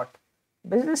 what is taught?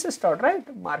 Business is taught,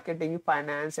 right? Marketing,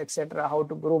 finance, etc. How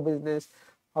to grow business,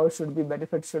 how should be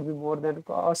benefits should be more than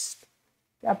cost.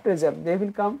 Capitalism. They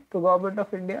will come to government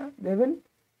of India. They will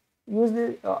use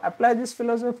the apply this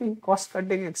philosophy, cost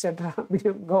cutting, etc.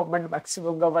 Government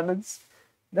maximum governance.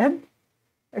 Then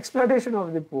exploitation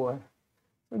of the poor.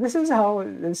 So this is how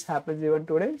this happens even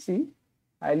today. See,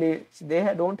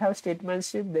 they don't have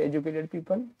statesmanship. The educated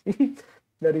people. See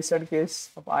the recent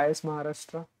case of IS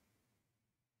Maharashtra.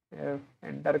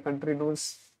 Entire country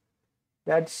knows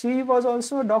that she was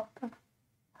also a doctor,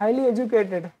 highly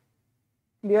educated,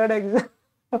 cleared exam,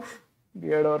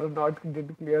 cleared or not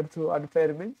did clear through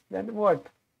unfair means. Then what?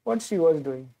 What she was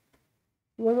doing?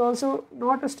 She was also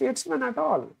not a statesman at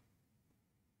all.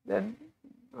 Then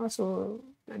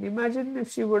and imagine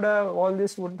if she would have, all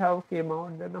this wouldn't have came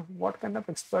out, then what kind of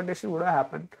exploitation would have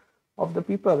happened of the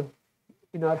people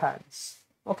in our hands.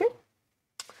 Okay.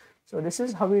 So this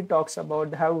is how he talks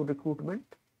about how recruitment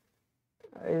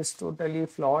is totally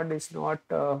flawed, is not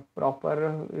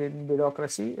proper in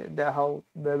bureaucracy,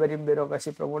 wherever in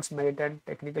bureaucracy promotes merit and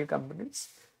technical competence.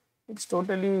 It's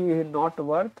totally not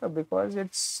worth, because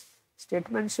its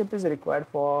statesmanship is required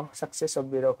for success of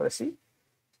bureaucracy,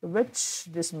 which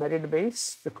this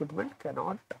merit-based recruitment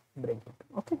cannot bring.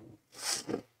 Okay.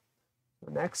 So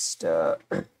next,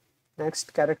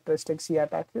 next characteristics he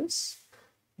attacks is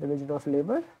division of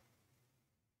labor.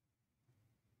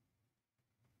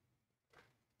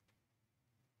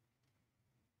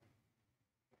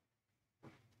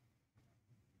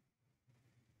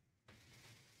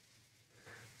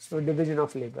 So division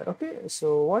of labor. Okay,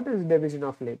 so what is division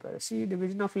of labor? See,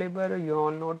 division of labor, you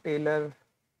all know Taylor.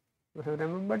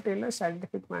 Remember Taylor,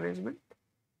 scientific management,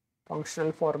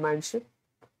 functional foremanship.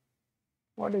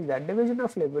 What is that? Division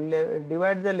of labor.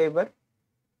 Divide the labor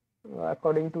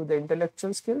according to the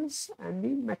intellectual skills and the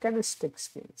mechanistic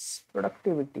skills.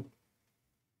 Productivity.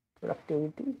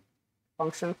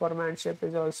 Functional foremanship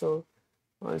is also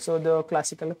the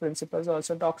classical principles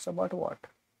also talks about what?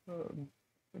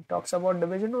 It talks about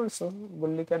division also,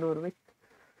 Gullik and Urvik.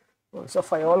 Also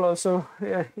Fayol also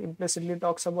implicitly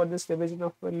talks about this division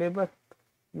of labor,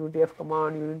 unity of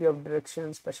command, unity of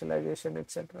direction, specialization,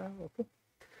 etc. Okay.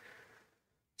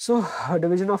 So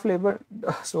division of labor.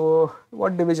 So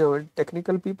what division?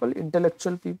 Technical people,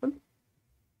 intellectual people.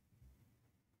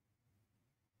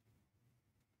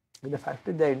 And the fact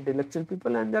is, there are intellectual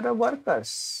people and there are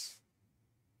workers.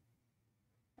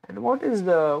 And what is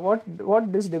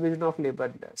what this division of labor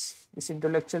does? This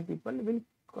intellectual people will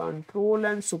control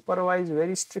and supervise,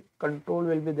 very strict control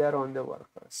will be there on the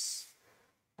workers.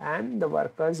 And the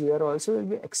workers here also will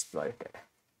be exploited.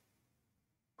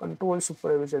 Control,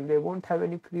 supervision, they won't have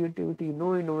any creativity,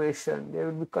 no innovation, there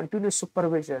will be continuous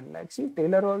supervision. Like see,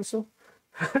 Taylor also,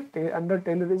 under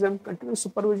Taylorism, continuous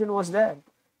supervision was there.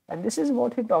 And this is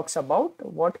what he talks about,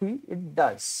 what it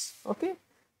does. Okay.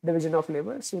 Division of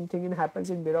labor, same thing happens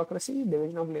in bureaucracy.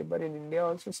 Division of labor in India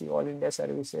also, see all India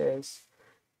services,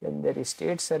 then there is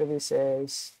state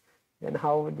services, then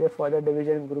how they further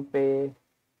division group A,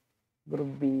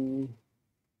 group B,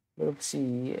 group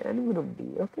C and group D.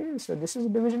 Okay, so this is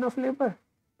division of labor,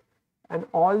 and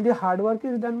all the hard work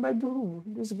is done by whom?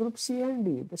 This group C and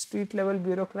D, the street level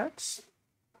bureaucrats.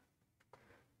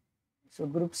 So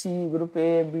group C, group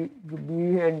A, B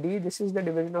and D, this is the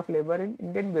division of labor in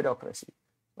Indian bureaucracy.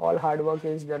 All hard work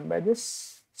is done by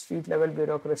this street level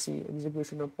bureaucracy,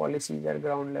 execution of policies at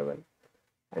ground level.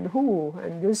 And who?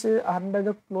 And this is under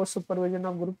the close supervision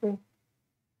of group A.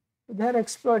 They are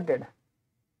exploited.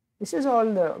 This is all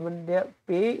their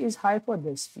pay is high for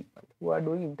these people who are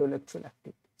doing intellectual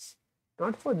activities,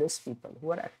 not for these people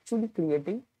who are actually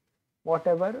creating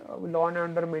whatever law and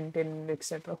order maintain,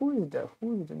 etc. Who is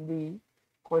the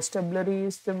constabulary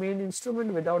is the main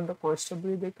instrument. Without the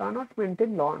constabulary, they cannot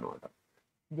maintain law and order.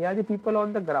 They are the people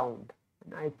on the ground,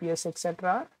 and IPS,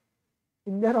 etc.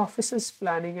 in their offices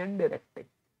planning and directing.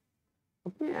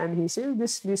 Okay, and he says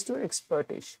this leads to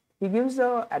exploitation. He gives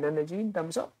the analogy in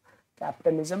terms of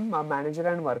capitalism, manager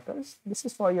and workers. This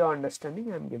is for your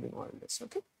understanding. I am giving all this.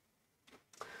 Okay.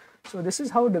 So this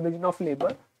is how division of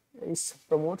labor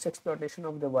promotes exploitation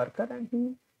of the worker, and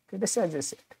he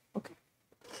criticizes it. Okay.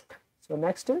 So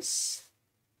next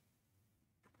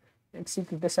he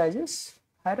criticizes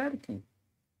hierarchy.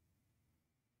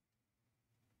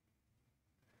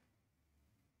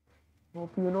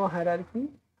 Hope you know hierarchy.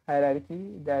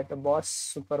 Hierarchy, that boss,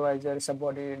 supervisor,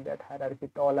 subordinate, that hierarchy,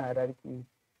 tall hierarchy,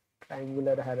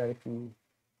 triangular hierarchy.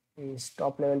 Is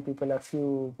top level people are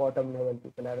few, bottom level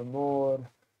people are more.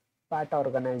 Pat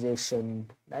organization,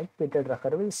 like Peter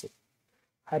Drucker will say.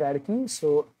 hierarchy.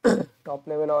 So top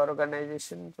level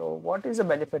organization. So what is the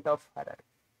benefit of hierarchy?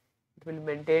 It will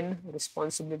maintain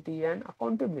responsibility and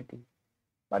accountability.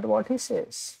 But what he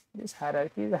says, this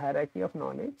hierarchy is a hierarchy of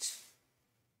knowledge,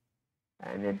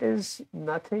 and it is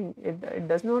nothing, it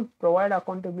does not provide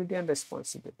accountability and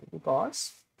responsibility,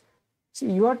 because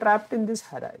see, you are trapped in this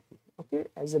hierarchy, okay,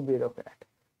 as a bureaucrat.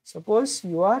 Suppose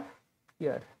you are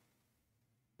here,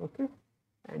 okay,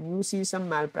 and you see some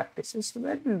malpractices,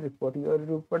 where you will report? You will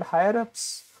report higher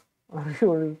ups, or you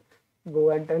will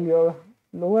go and tell your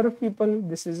lower people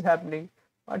this is happening.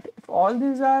 But if all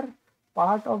these are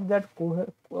part of that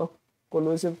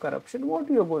collusive corruption, what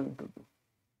you are going to do?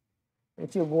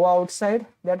 If you go outside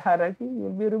that hierarchy, you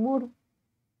will be removed,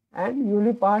 and you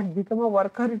will become a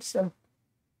worker itself,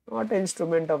 not an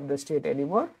instrument of the state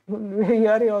anymore.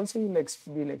 Here also you will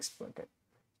be exploited.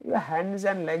 Your hands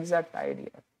and legs are tied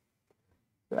here.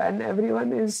 And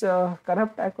everyone is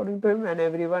corrupt according to him, and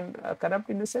everyone corrupt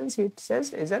in the sense he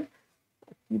says is an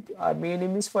main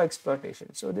aim is for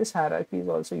exploitation. So this hierarchy is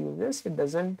also useless. It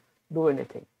doesn't do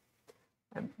anything,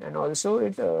 and also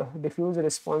it diffuses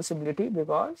responsibility,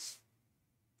 because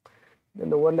the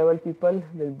lower level people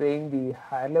will blame the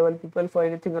higher level people for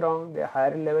anything wrong. The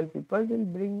higher level people will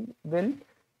blame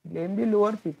the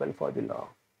lower people for the law.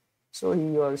 So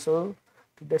he also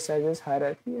criticizes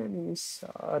hierarchy, and he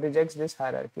rejects this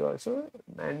hierarchy also,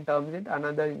 and terms it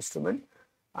another instrument,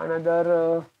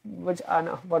 another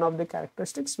one of the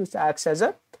characteristics which acts as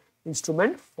a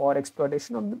instrument for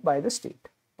exploitation by the state.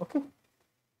 Okay.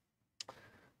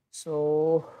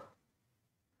 So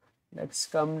let's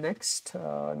come next.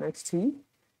 Next, he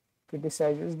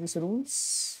criticizes these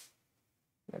rules.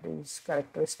 That is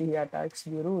characteristic. He attacks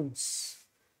the rules.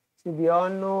 See, we all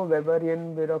know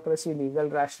Weberian bureaucracy, legal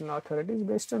rational authority is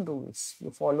based on rules. You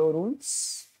follow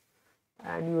rules,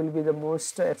 and you will be the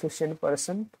most efficient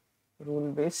person.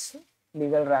 Rule based,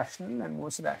 legal rational, and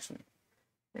most rational.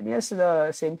 And yes,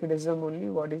 the same criticism only.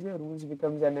 What is the rules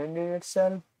becomes an end in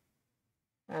itself,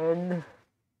 and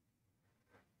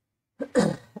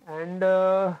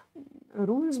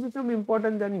rules become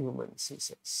important than humans, he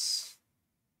says.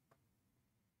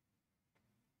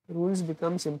 Rules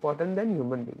becomes important than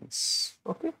human beings.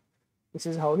 Okay, this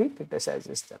is how he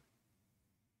criticizes them.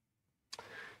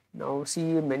 Now see,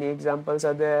 many examples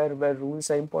are there where rules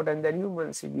are important than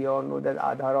humans. See, we all know that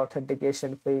Aadhaar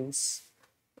authentication fails,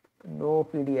 no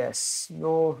PDS,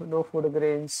 no food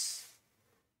grains,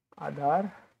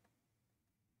 Aadhaar,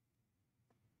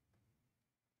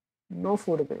 no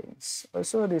food grains.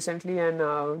 Also recently an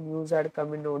news had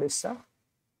come in Odisha,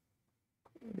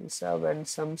 when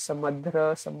some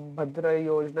Sambhadra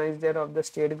Yojana is there of the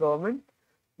state government,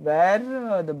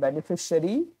 where the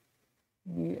beneficiary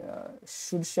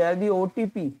should share the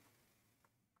OTP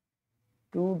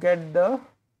to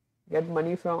get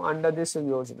money from under this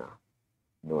Yojana.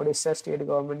 Odisha state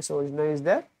government's Yojana is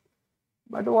there.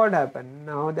 But what happened?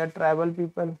 Now that tribal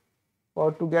people,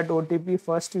 for to get OTP,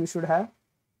 first you should have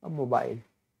a mobile.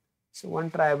 So one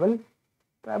tribal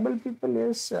people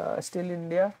is still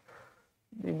India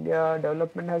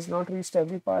development has not reached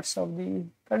every parts of the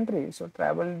country. So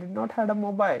tribal did not have a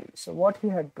mobile. So what he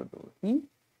had to do? He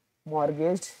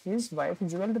mortgaged his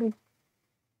wife's jewelry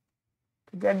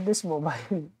to get this mobile,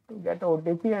 to get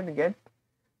OTP and get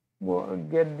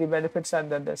the benefits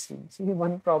under the scheme. See,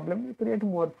 one problem, you create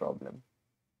more problem.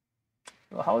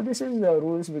 So how this is the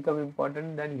rules become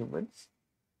important than humans?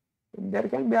 There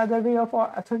can be other way of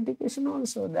authentication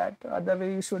also, that other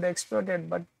way you should exploit it,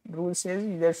 but rule says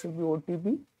there should be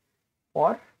OTP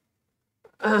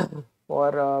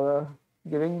for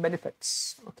giving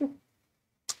benefits. Okay.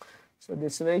 So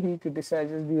this way he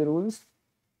criticizes the rules,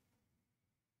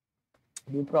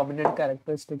 the prominent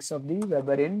characteristics of the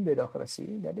Weberian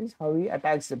bureaucracy. That is how he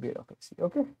attacks the bureaucracy.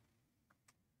 Okay.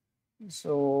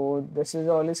 So this is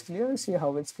all is clear. See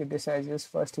how it criticizes.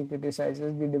 First he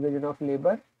criticizes the division of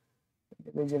labor,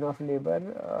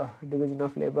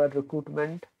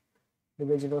 recruitment,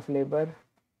 division of labor,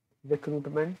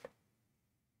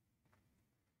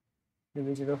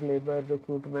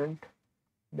 recruitment.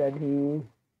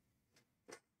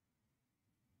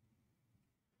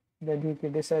 Then he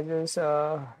criticizes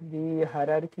the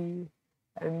hierarchy,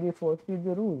 and the fourthly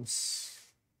the rules.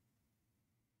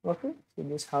 Okay, so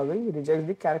this is how we reject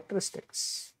the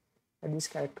characteristics, and these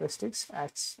characteristics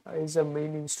acts is a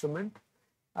main instrument,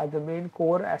 are the main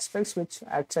core aspects which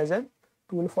acts as a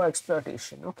tool for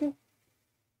exploitation. Okay,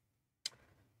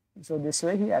 so this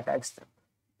way he attacks them.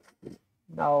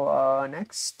 Now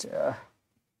next.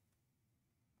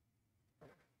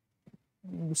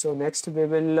 So next we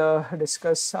will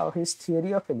discuss his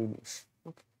theory of alienation.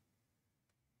 Okay.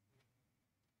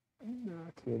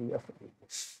 Theory of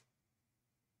alienation.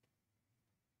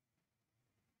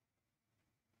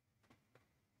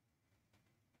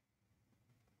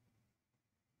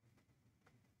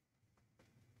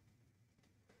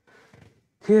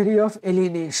 Theory of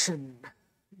alienation.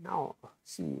 Now,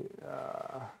 see,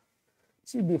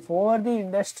 before the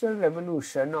Industrial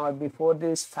Revolution or before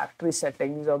these factory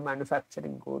settings of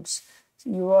manufacturing goods, see,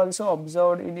 you also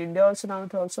observed in India also now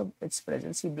it's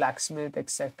present. See, blacksmith,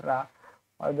 etc.,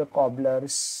 or the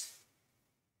cobblers,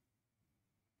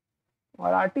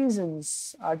 or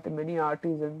artisans, many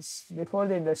artisans before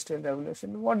the Industrial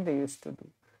Revolution. What they used to do?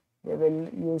 They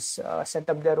will set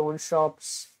up their own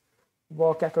shops,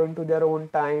 work according to their own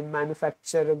time,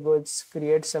 manufacture goods,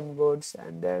 create some goods,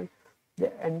 and then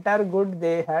the entire good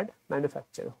they had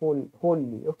manufactured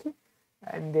wholly, okay.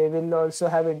 And they will also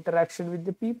have interaction with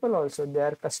the people also,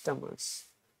 their customers.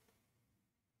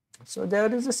 So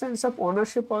there is a sense of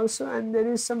ownership also, and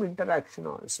there is some interaction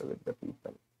also with the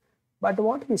people. But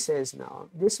what he says now,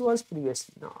 this was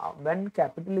previously. Now, when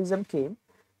capitalism came,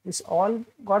 this all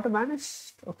got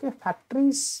vanished. Okay,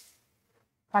 factories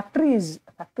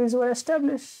were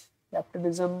established.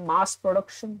 Capitalism, mass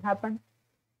production happened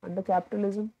under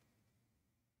capitalism.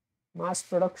 Mass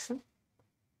production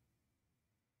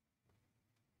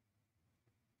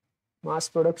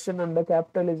under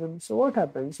capitalism. So what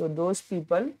happens? So those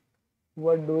people who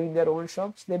are doing their own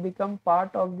shops, they become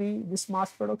part of this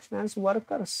mass production as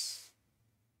workers.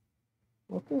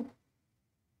 Okay.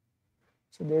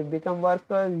 So they become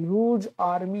workers, huge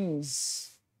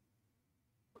armies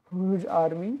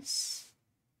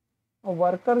of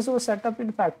workers who set up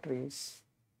in factories.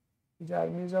 Huge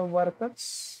armies of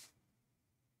workers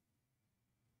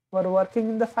were working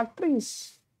in the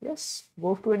factories. Yes,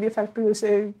 go to any factory, you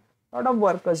say a lot of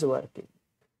workers working.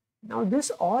 Now this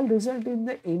all result in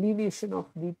the alienation of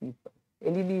the people,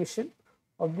 alienation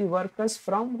of the workers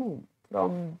from whom?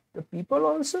 From the people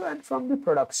also and from the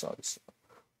products also.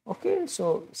 Okay,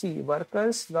 so see,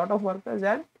 workers, lot of workers,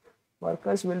 and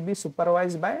workers will be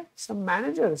supervised by some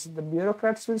managers. The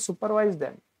bureaucrats will supervise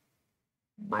them.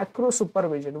 Micro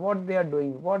supervision, what they are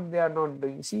doing, what they are not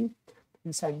doing. See,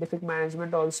 in scientific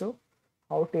management also,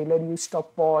 how Taylor used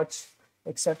stopwatch,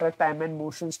 etc., time and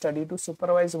motion study to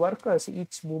supervise workers.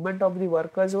 Each movement of the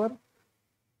workers were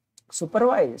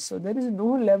supervised. So there is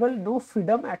no level, no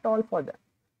freedom at all for them.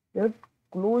 They are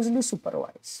closely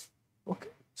supervised. Okay,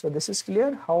 so this is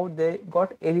clear how they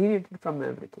got alienated from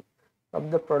everything. From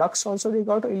the products also they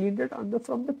got alienated,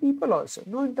 from the people also.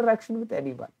 No interaction with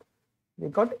anyone. They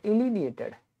got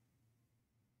alienated.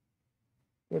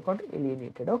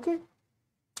 Okay.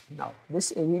 Now,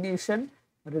 this alienation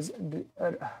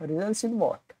results in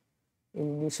what?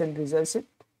 Alienation results in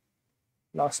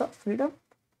loss of freedom.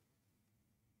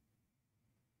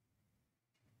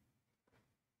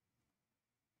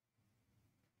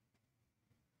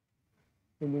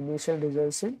 Alienation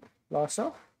results in loss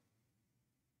of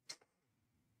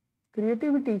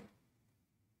creativity.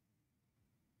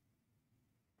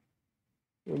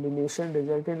 Alienation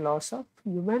results in loss of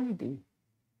humanity.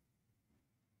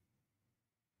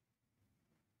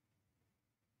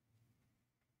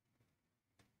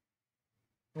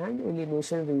 And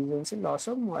alienation results in loss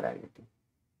of morality.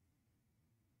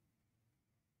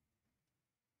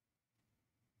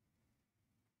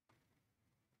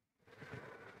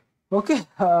 Okay,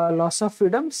 loss of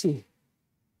freedom. See,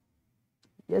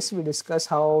 yes, we discuss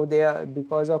how they are,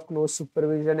 because of close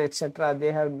supervision, etc.,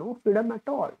 they have no freedom at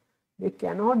all. They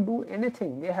cannot do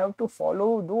anything. They have to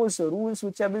follow those rules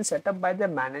which have been set up by their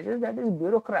managers, that is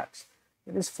bureaucrats.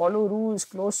 It is follow rules,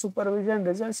 close supervision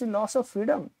results in loss of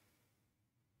freedom.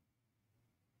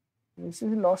 This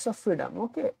is loss of freedom,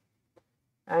 okay.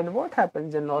 And what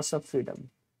happens in loss of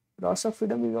freedom? Loss of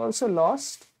freedom is also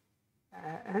lost,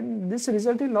 and this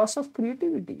results in loss of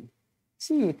creativity.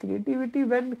 See, creativity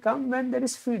when there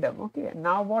is freedom, okay.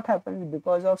 Now what happens?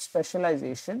 Because of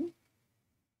specialization,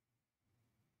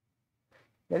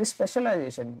 there is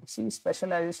specialization. See,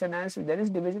 specialization as there is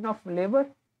division of labor.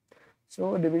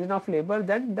 So division of labor,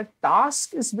 then the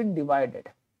task is been divided.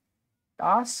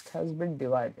 Task has been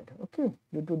divided, okay,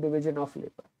 due to division of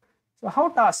labor. So how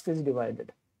task is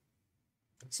divided?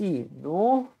 See,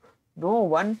 no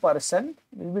one person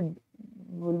will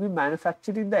be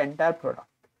manufacturing the entire product.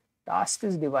 Task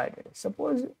is divided.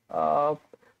 Suppose a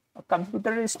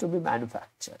computer is to be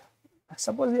manufactured.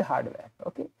 Suppose the hardware,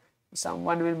 okay.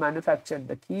 Someone will manufacture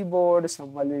the keyboard,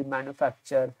 someone will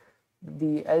manufacture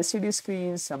the LCD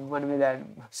screen, someone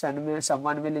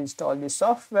will install the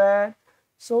software.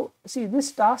 So see,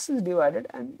 this task is divided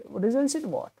and results in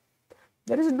what?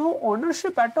 There is no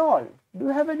ownership at all. Do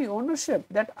you have any ownership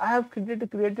that I have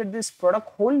created this product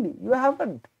wholly? You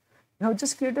haven't. You have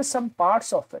just created some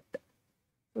parts of it.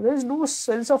 So there is no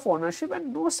sense of ownership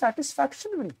and no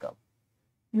satisfaction will come.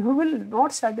 You will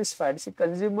not satisfied. See,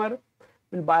 consumer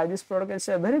will buy this product and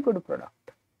say, a very good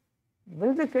product.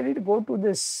 Will the credit go to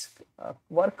this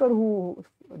worker who,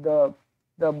 the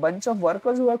bunch of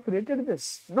workers who have created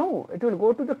this? No, it will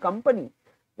go to the company.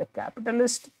 The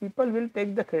capitalist people will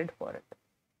take the credit for it.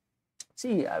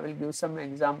 See, I will give some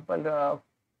example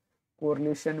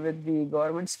correlation with the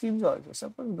government schemes also.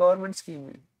 Suppose government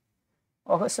scheme.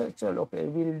 Okay, so okay,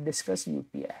 we will discuss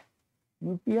UPI.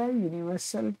 UPI,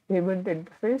 Universal Payment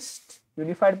Interface,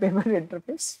 Unified Payment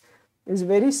Interface, is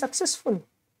very successful.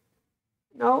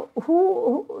 Now,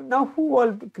 who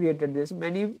all created this?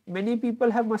 Many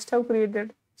people must have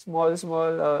created small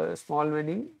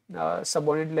many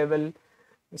subordinate level,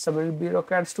 some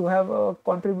bureaucrats to have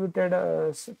contributed,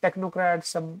 technocrats,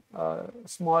 some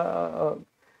small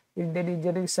Indian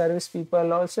engineering service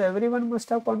people also. Everyone must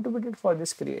have contributed for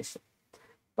this creation.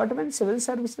 But when Civil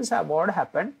Services Award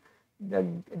happened,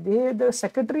 the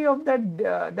secretary of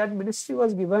that ministry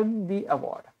was given the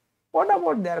award. What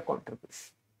about their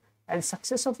contribution? And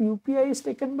success of UPI is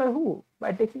taken by who?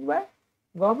 By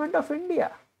Government of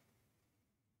India.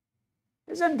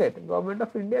 Isn't it? Government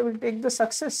of India will take the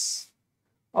success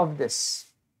of this.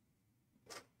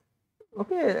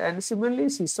 Okay, and similarly,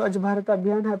 see, Swachh Bharat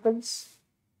Abhiyan happens.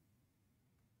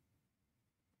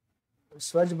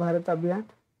 Swachh Bharat Abhiyan.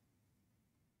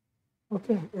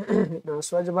 Okay, now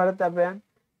Swachh Bharat Abhiyan,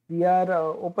 we are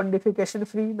open defecation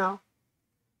free now.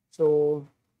 So,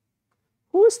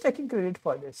 who is taking credit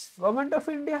for this? Government of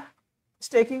India is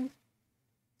taking.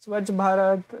 Swachh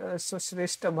Bharat,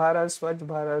 Shrestha Bharat, Swachh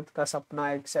Bharat ka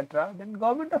sapna, etc. Then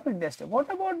Government of India is taking.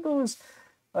 What about those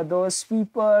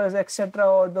sweepers, etc.,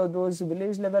 or those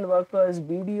village level workers,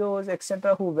 BDOs,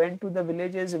 etc., who went to the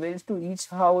villages, went to each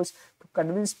house to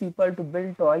convince people to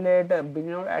build toilet, bring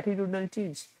out attitudinal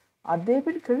change? Are they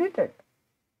been credited?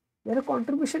 Their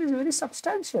contribution is very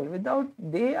substantial. Without,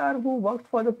 they are who worked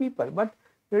for the people, but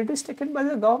credit is taken by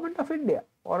the Government of India,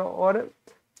 or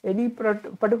any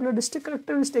particular district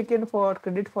collector is taken for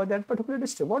credit for that particular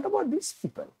district. What about these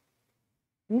people?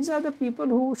 These are the people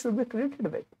who should be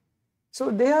credited with. So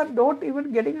they are not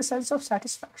even getting a sense of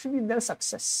satisfaction in their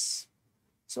success.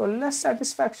 So less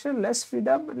satisfaction, less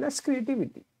freedom, less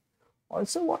creativity.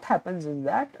 Also, what happens is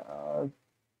that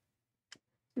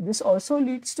this also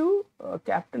leads to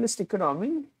capitalist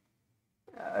economy,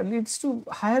 leads to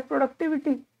higher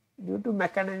productivity due to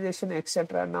mechanization,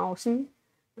 etc. Now see,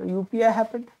 UPI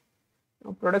happened.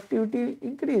 Now productivity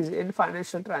increase in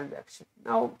financial transaction.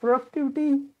 Now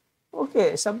productivity,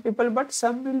 okay, some people, but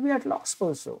some will be at loss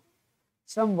also.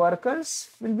 Some workers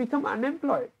will become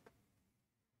unemployed.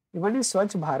 Even in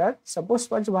Swachh Bharat, suppose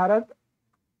Swachh Bharat,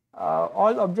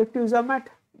 all objectives are met,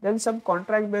 then some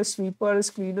contract-based sweepers,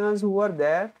 cleaners who are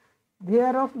there, they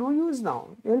are of no use now.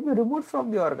 They will be removed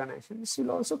from the organization. This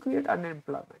will also create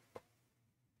unemployment.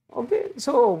 Okay,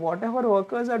 so whatever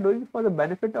workers are doing for the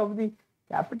benefit of the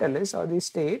capitalists or the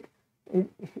state,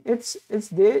 it's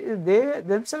they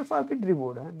themselves are being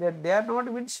removed. They are not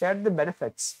even shared the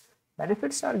benefits.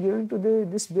 Benefits are given to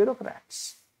these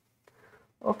bureaucrats.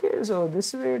 Okay, so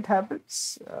this way it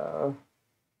happens.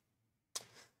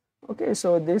 Okay,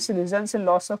 so this results in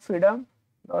loss of freedom,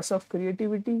 loss of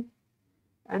creativity,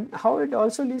 and how it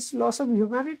also leads to loss of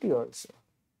humanity also.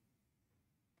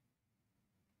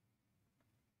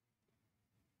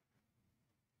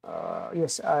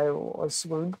 Yes, I was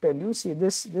going to tell you, see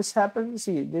this happens,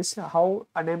 see this how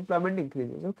unemployment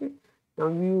increases. Okay, now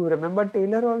you remember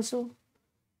Taylor also.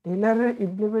 Taylor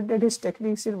implemented his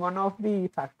techniques in one of the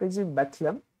factories in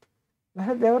Bethlehem,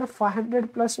 where there were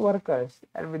 500 plus workers,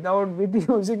 and with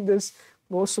using this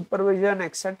close supervision,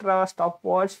 etc.,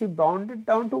 stopwatch, he bound it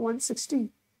down to 160.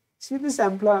 See this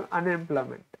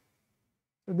unemployment.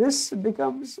 So this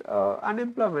becomes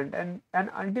unemployment, and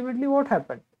ultimately what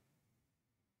happened?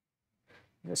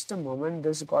 Just a moment,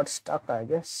 this got stuck, I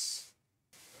guess.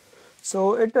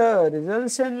 So it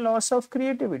results in loss of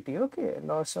creativity. Okay,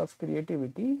 loss of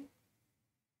creativity.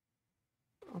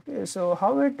 Okay, so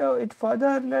how it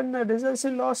further then results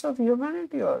in loss of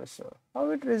humanity also. How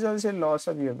it results in loss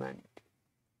of humanity?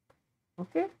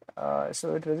 Okay,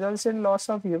 so it results in loss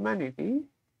of humanity.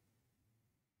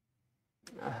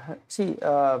 See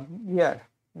here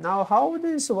now how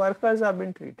these workers have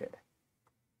been treated.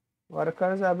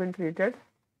 Workers have been treated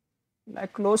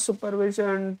like close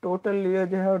supervision, totally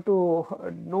they have to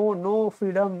no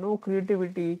freedom, no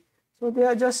creativity. So they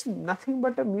are just nothing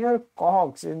but a mere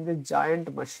cogs in the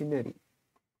giant machinery.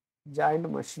 giant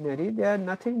machinery, they are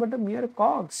nothing but a mere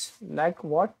cogs, like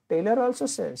what Taylor also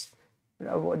says.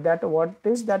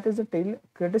 That is the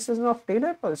criticism of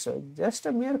Taylor also, just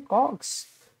a mere cogs,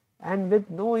 and with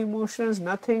no emotions,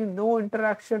 nothing, no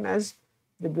interaction. As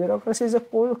the bureaucracy is a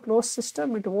closed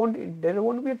system, there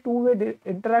won't be a two-way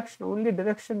interaction, only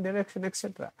direction,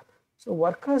 etc. So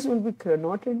workers will be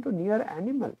converted into near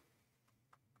animal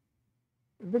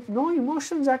with no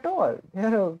emotions at all. They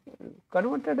are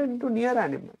converted into near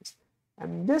animals.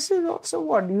 And this is also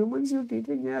what humans you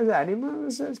treating as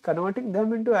animals, as converting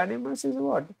them into animals is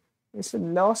what? It's a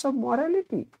loss of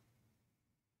morality.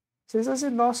 This is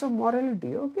a loss of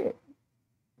morality. Okay,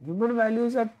 human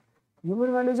values are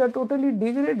totally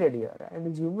degraded here,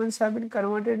 and humans have been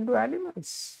converted into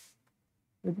animals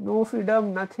with no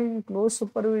freedom, nothing, close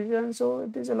supervision. So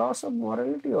it is a loss of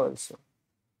morality also.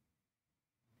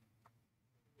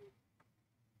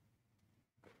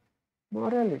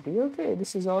 Morality, okay,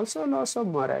 this is also a loss of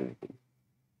morality.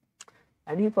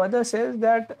 And he further says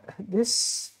that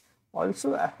this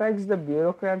also affects the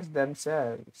bureaucrats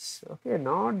themselves, okay,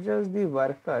 not just the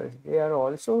workers. They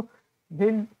also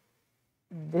they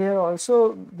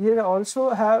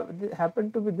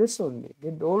happen to be this only.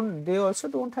 They also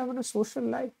don't have a social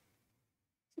life.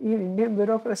 In Indian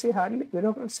bureaucracy, hardly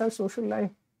bureaucrats have social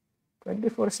life.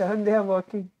 24/7 they are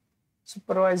working,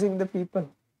 supervising the people,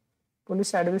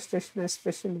 police administration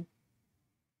especially.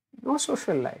 No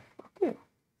social life. Okay.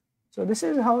 So this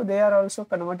is how they are also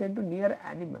converted to near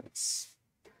animals.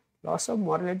 Loss of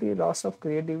morality, loss of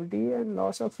creativity, and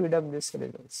loss of freedom, this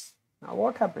results. Now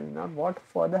what happens? Now what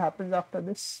further happens after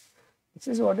this? This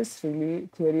is what is really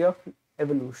theory of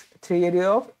evolution, theory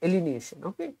of alienation.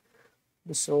 Okay.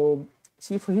 So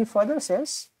see, he further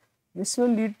says this will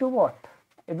lead to what?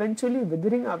 Eventually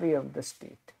withering away of the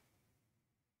state.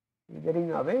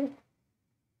 Withering away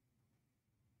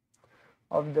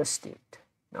of the state.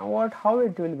 Now what? How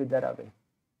it will wither away?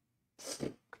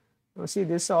 Now see,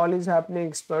 this all is happening,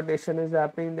 exploitation is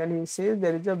happening. Then he says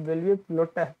there is a will be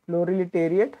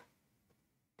proletariat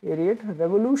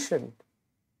revolution.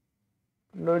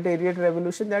 Proletariat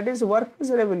revolution, that is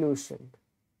workers' revolution.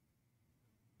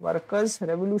 Workers'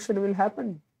 revolution will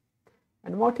happen.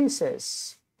 And what he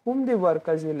says? Whom the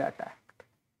workers will attack?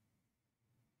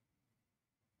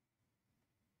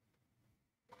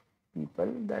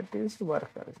 People, that is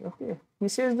workers. Okay. He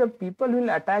says the people will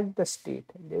attack the state.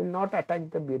 They will not attack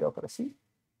the bureaucracy,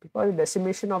 because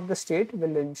decimation of the state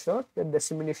will ensure the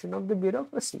dissemination of the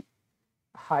bureaucracy.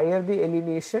 Higher the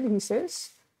alienation, he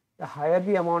says, the higher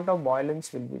the amount of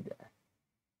violence will be there.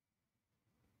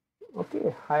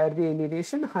 Okay, higher the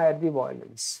alienation, higher the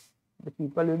violence. The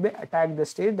people will be attack the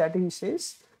state, that he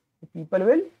says the people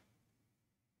will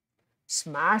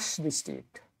smash the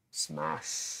state,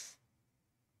 smash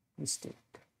the state.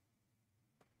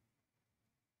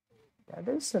 That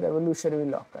is, revolution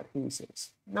will occur, he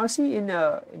says. Now see, in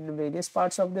various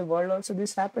parts of the world also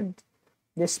this happened.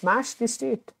 They smashed the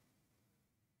state.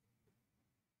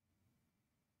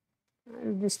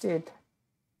 The state.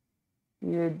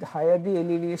 The higher the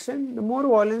alienation, the more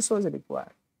violence was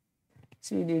required.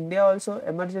 See, in India also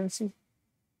emergency.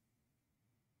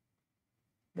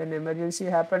 Then emergency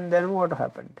happened, then what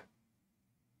happened?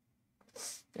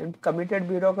 And committed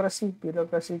bureaucracy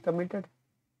committed.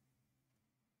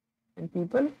 And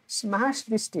people smashed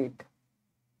the state.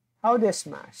 How they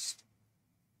smashed?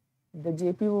 The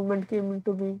JP movement came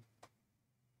into being.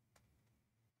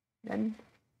 Then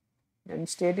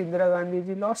state Indira Gandhi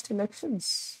ji lost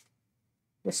elections.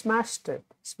 They smashed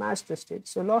the state.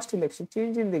 So lost election,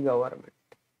 change in the government.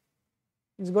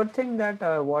 It's a good thing that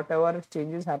whatever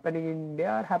changes happening in India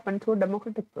are happened through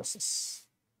democratic process.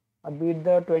 Be it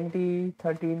the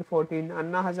 2013-14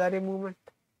 Anna Hazare movement,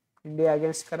 India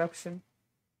against corruption,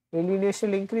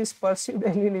 alienation increased, perceived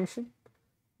alienation.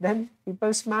 Then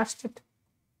people smashed it,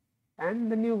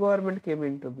 and the new government came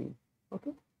into being.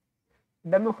 Okay,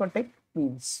 democratic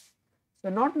means. So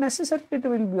not necessarily it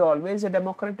will be always a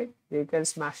democratic. They can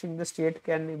smashing the state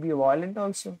can be violent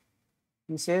also.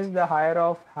 He says the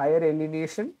higher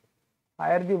alienation,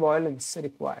 higher the violence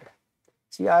required.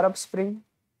 See, Arab Spring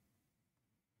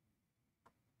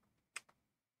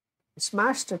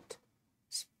smashed it,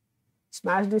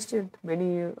 smashed the state.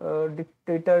 Many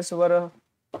dictators were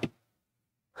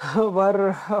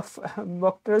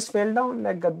doctors fell down,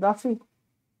 like Gaddafi.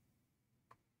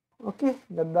 Okay,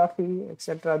 Gaddafi,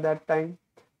 etc. that time.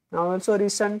 Now also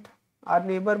recent, our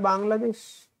neighbor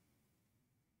Bangladesh.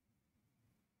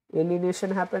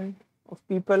 Alienation happened of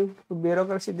people to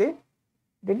bureaucracy. They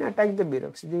didn't attack the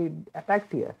bureaucracy, they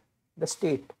attacked here, the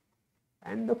state.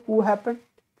 And the coup happened,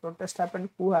 protest happened,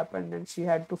 coup happened, and she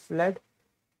had to fled.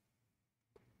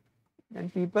 then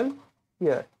people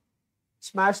here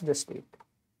smash the state,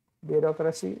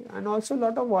 bureaucracy, and also a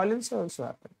lot of violence also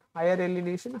happen. Higher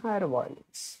alienation, higher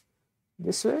violence.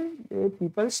 This way,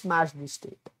 people smash the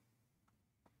state.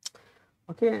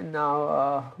 Okay,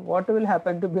 now what will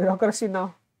happen to bureaucracy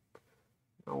now?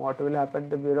 Now what will happen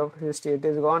to bureaucracy? State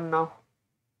is gone now.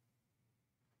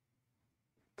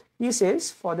 He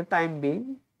says for the time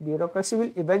being, bureaucracy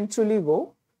will eventually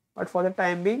go, but for the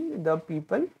time being, the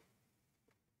people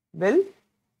will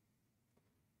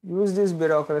use this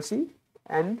bureaucracy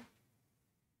and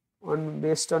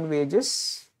based on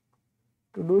wages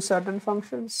to do certain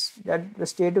functions, that the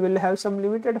state will have some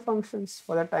limited functions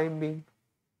for the time being.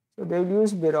 So they will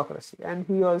use bureaucracy, and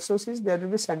he also says there will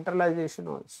be centralization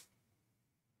also.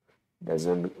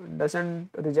 Doesn't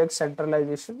reject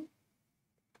centralization.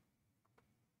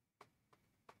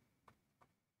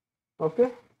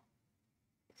 Okay.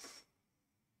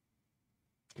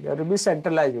 There will be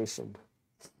centralization.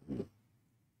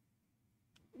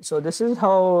 So this is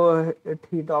how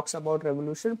he talks about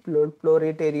revolution,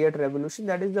 proletariat revolution,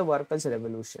 that is the workers'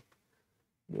 revolution.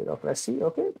 Bureaucracy,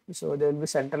 okay. So there will be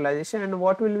centralization, and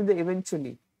what will be the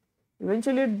eventually?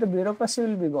 Eventually the bureaucracy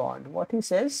will be gone. What he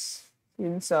says,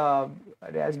 since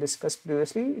as discussed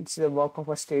previously, it's the work of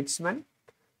a statesman.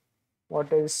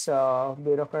 What is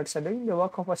bureaucrats are doing? The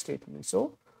work of a statesman.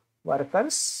 So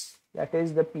workers, that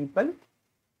is the people,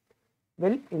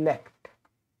 will elect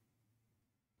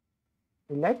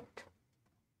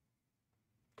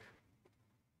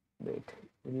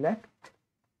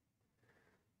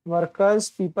workers,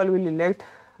 people will elect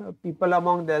people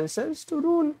among themselves to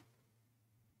rule.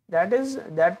 That is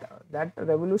that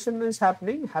revolution is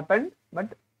happened,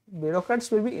 but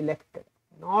bureaucrats will be elected,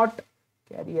 not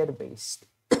career based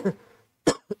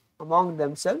among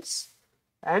themselves.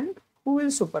 And who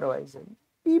will supervise them?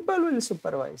 People will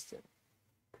supervise them.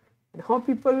 And how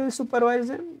people will supervise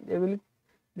them? They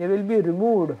will be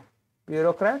removed.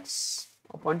 Bureaucrats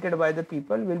appointed by the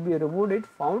people will be removed if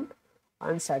found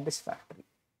unsatisfactory.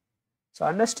 So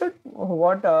understood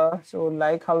what? So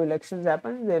like how elections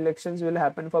happen, the elections will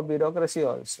happen for bureaucracy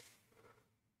also.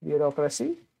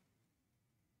 Bureaucracy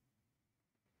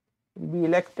will be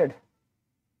elected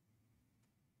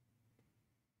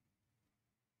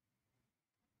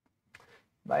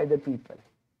by the people.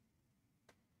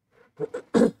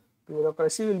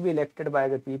 Bureaucracy will be elected by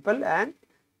the people, and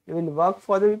they will work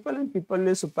for the people, and people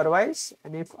will supervise,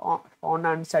 and if found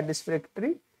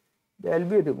unsatisfactory, they will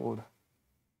be removed.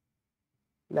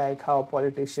 Like how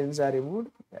politicians are removed,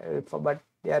 but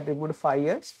they are removed 5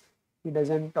 years. He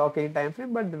doesn't talk any time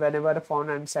frame, but whenever found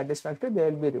unsatisfactory, they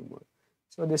will be removed.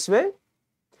 So this way,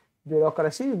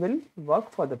 bureaucracy will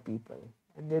work for the people,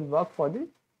 and they will work for the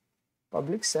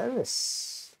public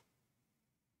service,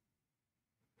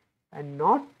 and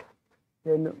not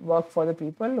they will work for the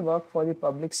people, work for the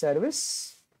public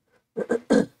service,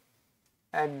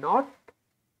 and not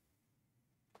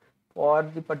for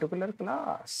the particular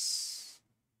class,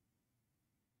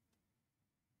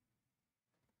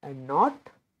 and not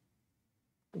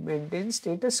to maintain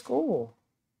status quo,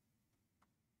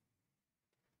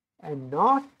 and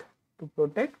not to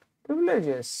protect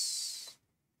privileges.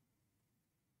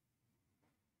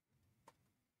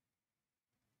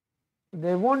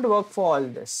 They won't work for all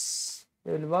this.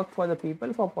 They will work for the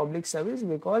people, for public service,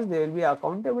 because they will be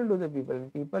accountable to the people,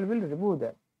 and people will remove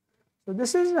them. So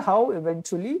this is how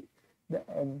eventually the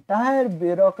entire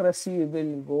bureaucracy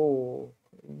will go.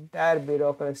 Entire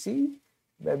bureaucracy,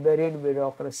 barbarian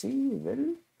bureaucracy,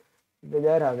 will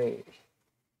wither away.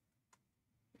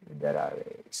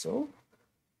 So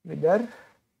wither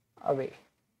away.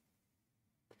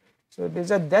 So it is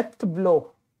a death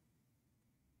blow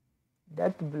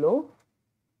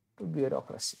to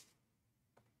bureaucracy.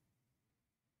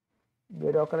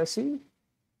 Bureaucracy,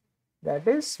 that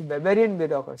is barbarian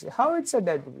bureaucracy. How it's a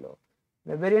death blow?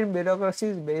 Barbarian bureaucracy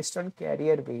is based on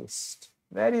career based.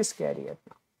 Where is career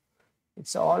now?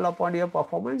 It's all upon your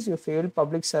performance. You fail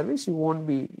public service, you won't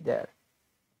be there.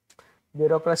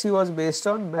 Bureaucracy was based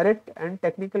on merit and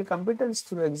technical competence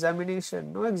through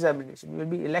examination. No examination, you will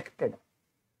be elected.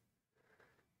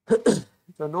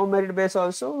 So no merit base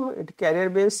also, it career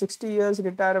based 60 years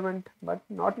retirement, but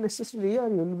not necessarily, or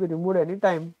you will be removed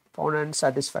anytime found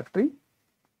unsatisfactory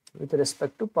with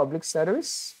respect to public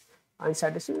service,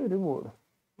 unsatisfactory, removed.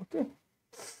 Okay.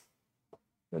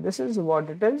 So this is what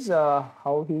it is,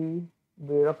 how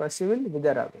bureaucracy will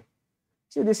wither away.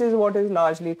 See, this is what is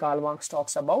largely Karl Marx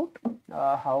talks about,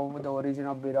 how the origin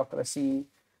of bureaucracy,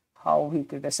 how he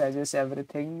criticizes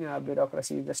everything,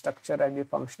 bureaucracy, the structure and the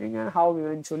functioning, and how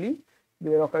eventually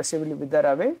bureaucracy will wither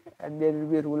away and they will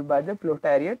be ruled by the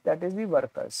proletariat, that is the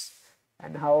workers.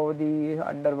 and how the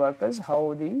under workers,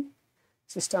 how the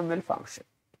system will function.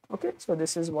 Okay, so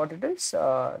this is what it is.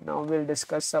 Now we'll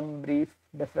discuss some brief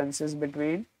differences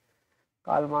between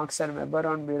Karl Marx and Weber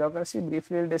on bureaucracy.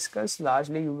 Briefly we'll discuss.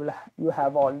 Largely you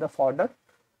have all the fodder,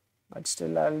 but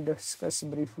still I'll discuss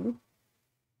briefly.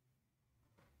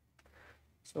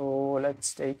 So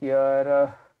let's take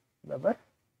here Weber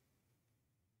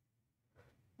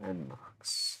and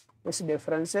Marx. This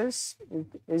difference is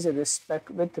with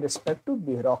respect to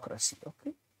bureaucracy.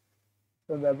 Okay,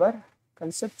 so Weber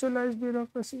conceptualize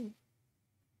bureaucracy.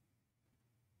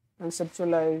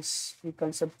 He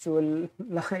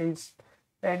conceptualize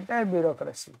the entire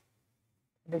bureaucracy.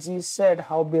 As he said,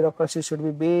 how bureaucracy should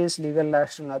be based: legal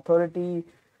national authority,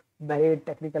 merit,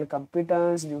 technical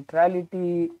competence,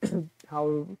 neutrality,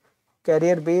 how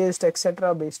career based,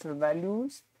 etc., based on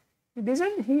values. He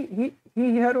doesn't. He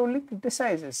here only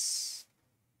criticizes.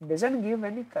 Doesn't give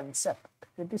any concept.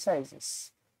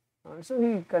 Criticizes. So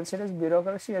he considers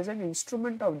bureaucracy as an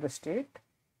instrument of the state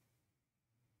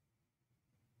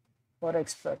for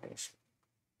exploitation.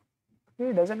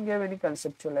 He doesn't give any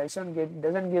conceptualization,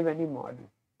 doesn't give any model.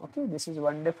 Okay, this is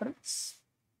one difference.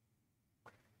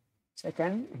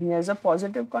 Second, he has a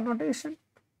positive connotation.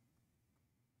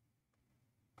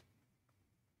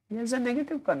 He has a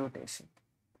negative connotation.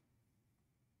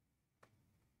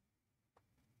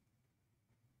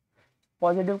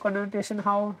 Positive connotation,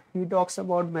 how he talks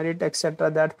about merit,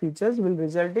 etc., that features will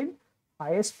result in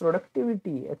highest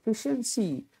productivity,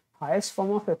 efficiency, highest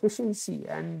form of efficiency,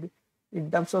 and in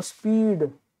terms of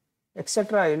speed,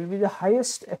 etc., it will be the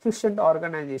highest efficient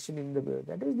organization in the bureau.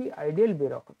 That is the ideal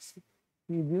bureaucracy.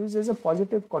 He views as a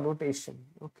positive connotation.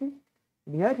 Okay,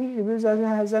 here he views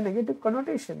as a negative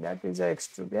connotation. That is a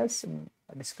extra. Yes,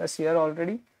 discussed here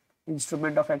already.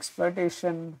 Instrument of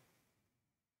exploitation,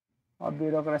 or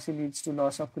bureaucracy leads to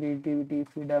loss of creativity,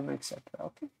 freedom, etc.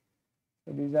 Okay,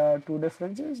 so these are two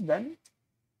differences. Then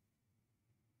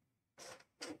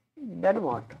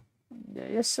what?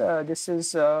 Yes, this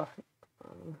is third.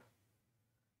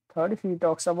 He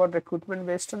talks about recruitment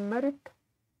based on merit,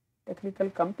 technical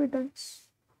competence.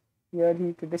 Here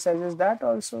he criticizes that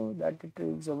also, that it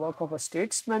is a work of a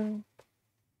statesman.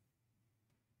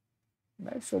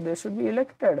 Right? So they should be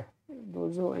elected,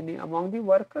 those who among the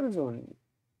workers only.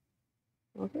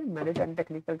 Okay, merit and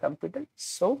technical competence.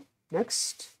 So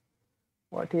next,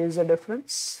 what is the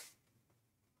difference?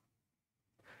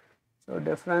 So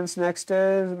difference next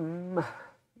is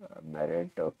merit,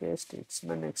 okay,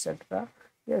 statesman, etc.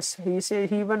 Yes,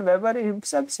 even Weber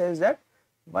himself says that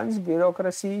once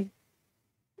bureaucracy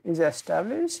is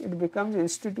established, it becomes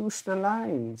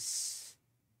institutionalized.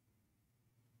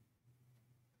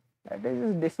 That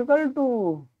is difficult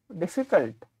to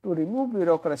remove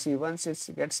bureaucracy once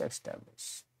it gets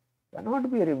established.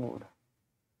 Cannot be removed.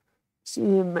 See,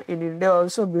 in India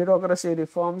also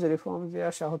reforms, they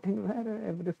are shouting where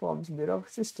every reforms.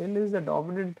 Bureaucracy still is the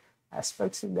dominant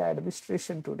aspects in the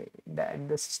administration today, in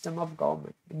the system of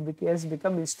government. It has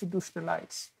become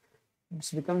institutionalized.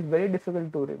 It becomes very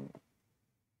difficult to remove.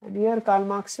 And here Karl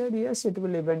Marx said, yes, it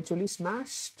will eventually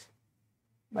smashed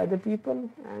by the people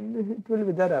and it will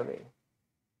wither away.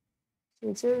 So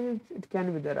it says it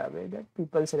can wither away, that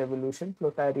people's revolution,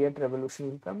 proletariat revolution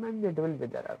will come and it will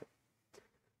wither away.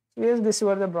 So yes, these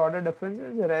were the broader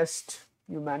differences. The rest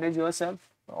you manage yourself,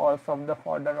 or from the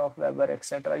fodder of Weber,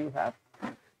 etc. you have.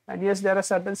 And yes, there are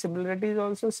certain similarities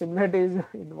also. Similarities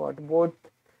in what? Both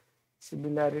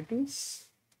similarities.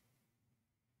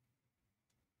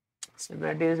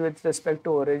 Similarities with respect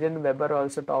to origin. Weber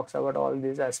also talks about all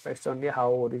these aspects only, how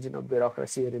origin of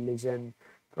bureaucracy, religion,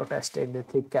 Protestant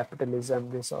ethic, capitalism.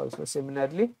 This also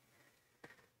similarly.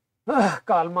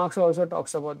 Karl Marx also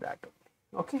talks about that.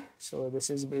 Okay, so this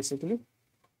is basically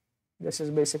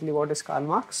what is Karl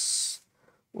Marx.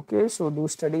 Okay, so do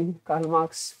study Karl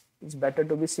Marx. It's better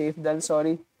to be safe than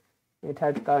sorry. It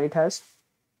has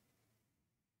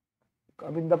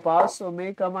come in the past, so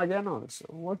may come again also.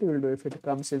 What you will do if it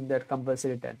comes in that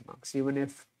compulsory 10 marks? Even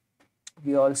if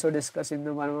we also discuss in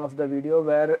the one of the video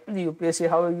where the UPSC,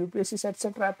 how UPSC sets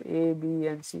a trap A, B,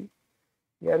 and C.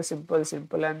 Here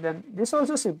simple, and then this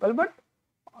also simple, but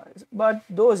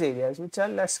those areas which are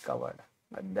less covered.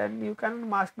 But then you can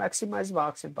maximize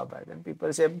marks in Pubad. Then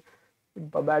people say in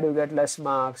Pubad you get less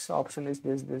marks. Option is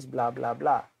this, blah blah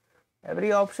blah.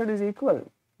 Every option is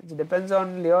equal. It depends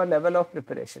on your level of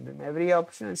preparation. And every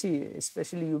option, see,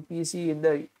 especially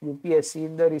UPSC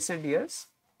in the recent years,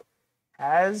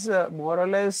 has more or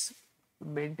less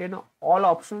maintained all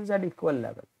options at equal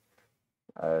level.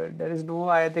 There is no,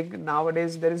 I think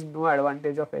nowadays there is no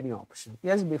advantage of any option.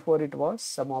 Yes, before it was,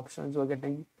 some options were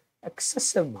getting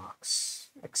excessive marks,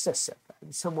 excessive.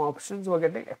 and some options were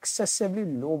getting excessively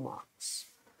low marks.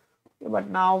 But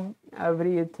now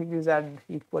everything is at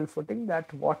equal footing,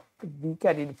 that what we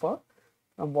can infer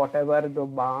from whatever the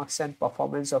marks and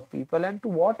performance of people and to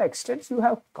what extent you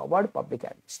have covered public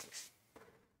administration.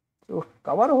 So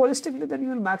cover holistically, then you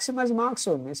will maximize marks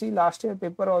only. See, last year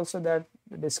paper also that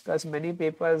discussed many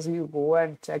papers, you go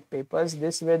and check papers,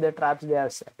 this way the traps they are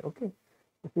set. Okay.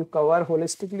 If you cover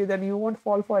holistically, then you won't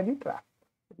fall for any trap.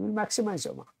 You will maximize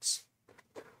your marks.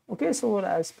 Okay, so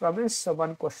as promised,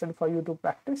 one question for you to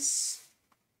practice.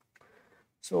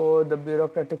 So the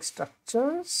bureaucratic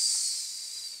structures.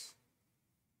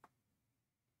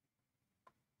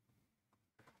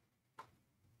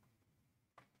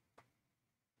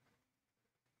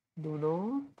 Do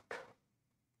not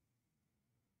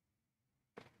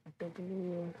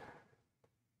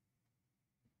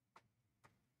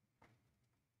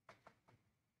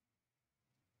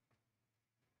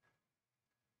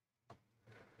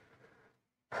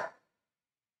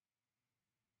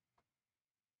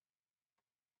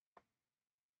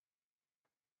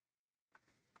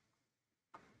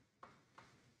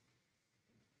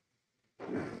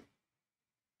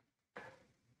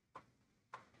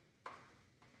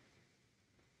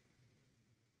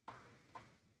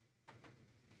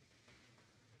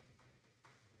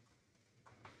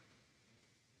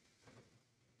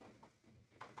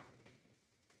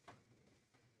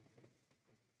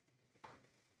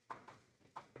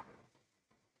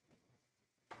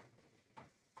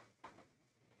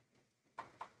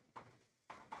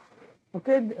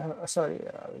okay, sorry,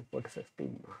 I will put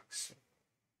 15 marks.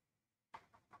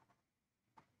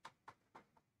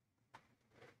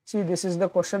 See, this is the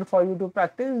question for you to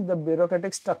practice. The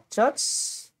bureaucratic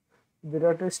structures.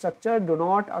 Bureaucratic structure do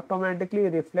not automatically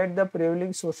reflect the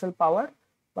prevailing social power,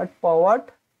 but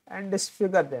pervert and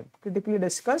disfigure them. Critically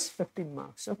discuss, 15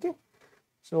 marks. Okay.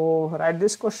 So write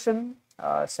this question,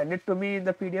 send it to me in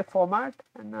the PDF format,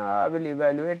 and I will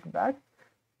evaluate back.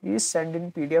 Please send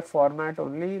in PDF format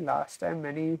only. Last time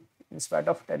many, in spite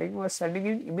of telling, was sending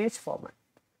in image format.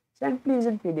 Send please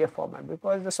in PDF format,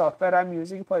 because the software I am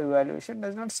using for evaluation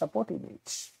does not support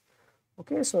image.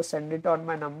 Okay, so send it on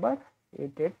my number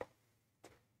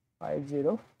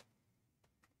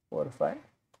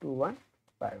 8850452151.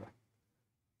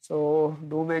 So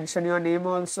do mention your name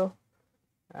also,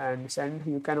 and send,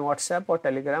 you can WhatsApp or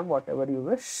Telegram, whatever you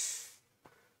wish.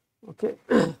 Okay.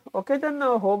 Okay, then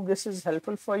hope this is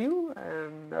helpful for you,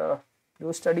 and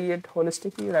do study it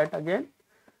holistically, right again.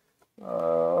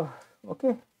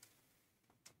 Okay,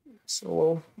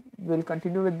 so we'll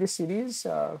continue with this series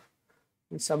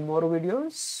with some more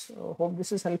videos. Hope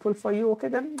this is helpful for you. Okay,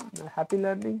 then happy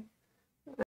learning.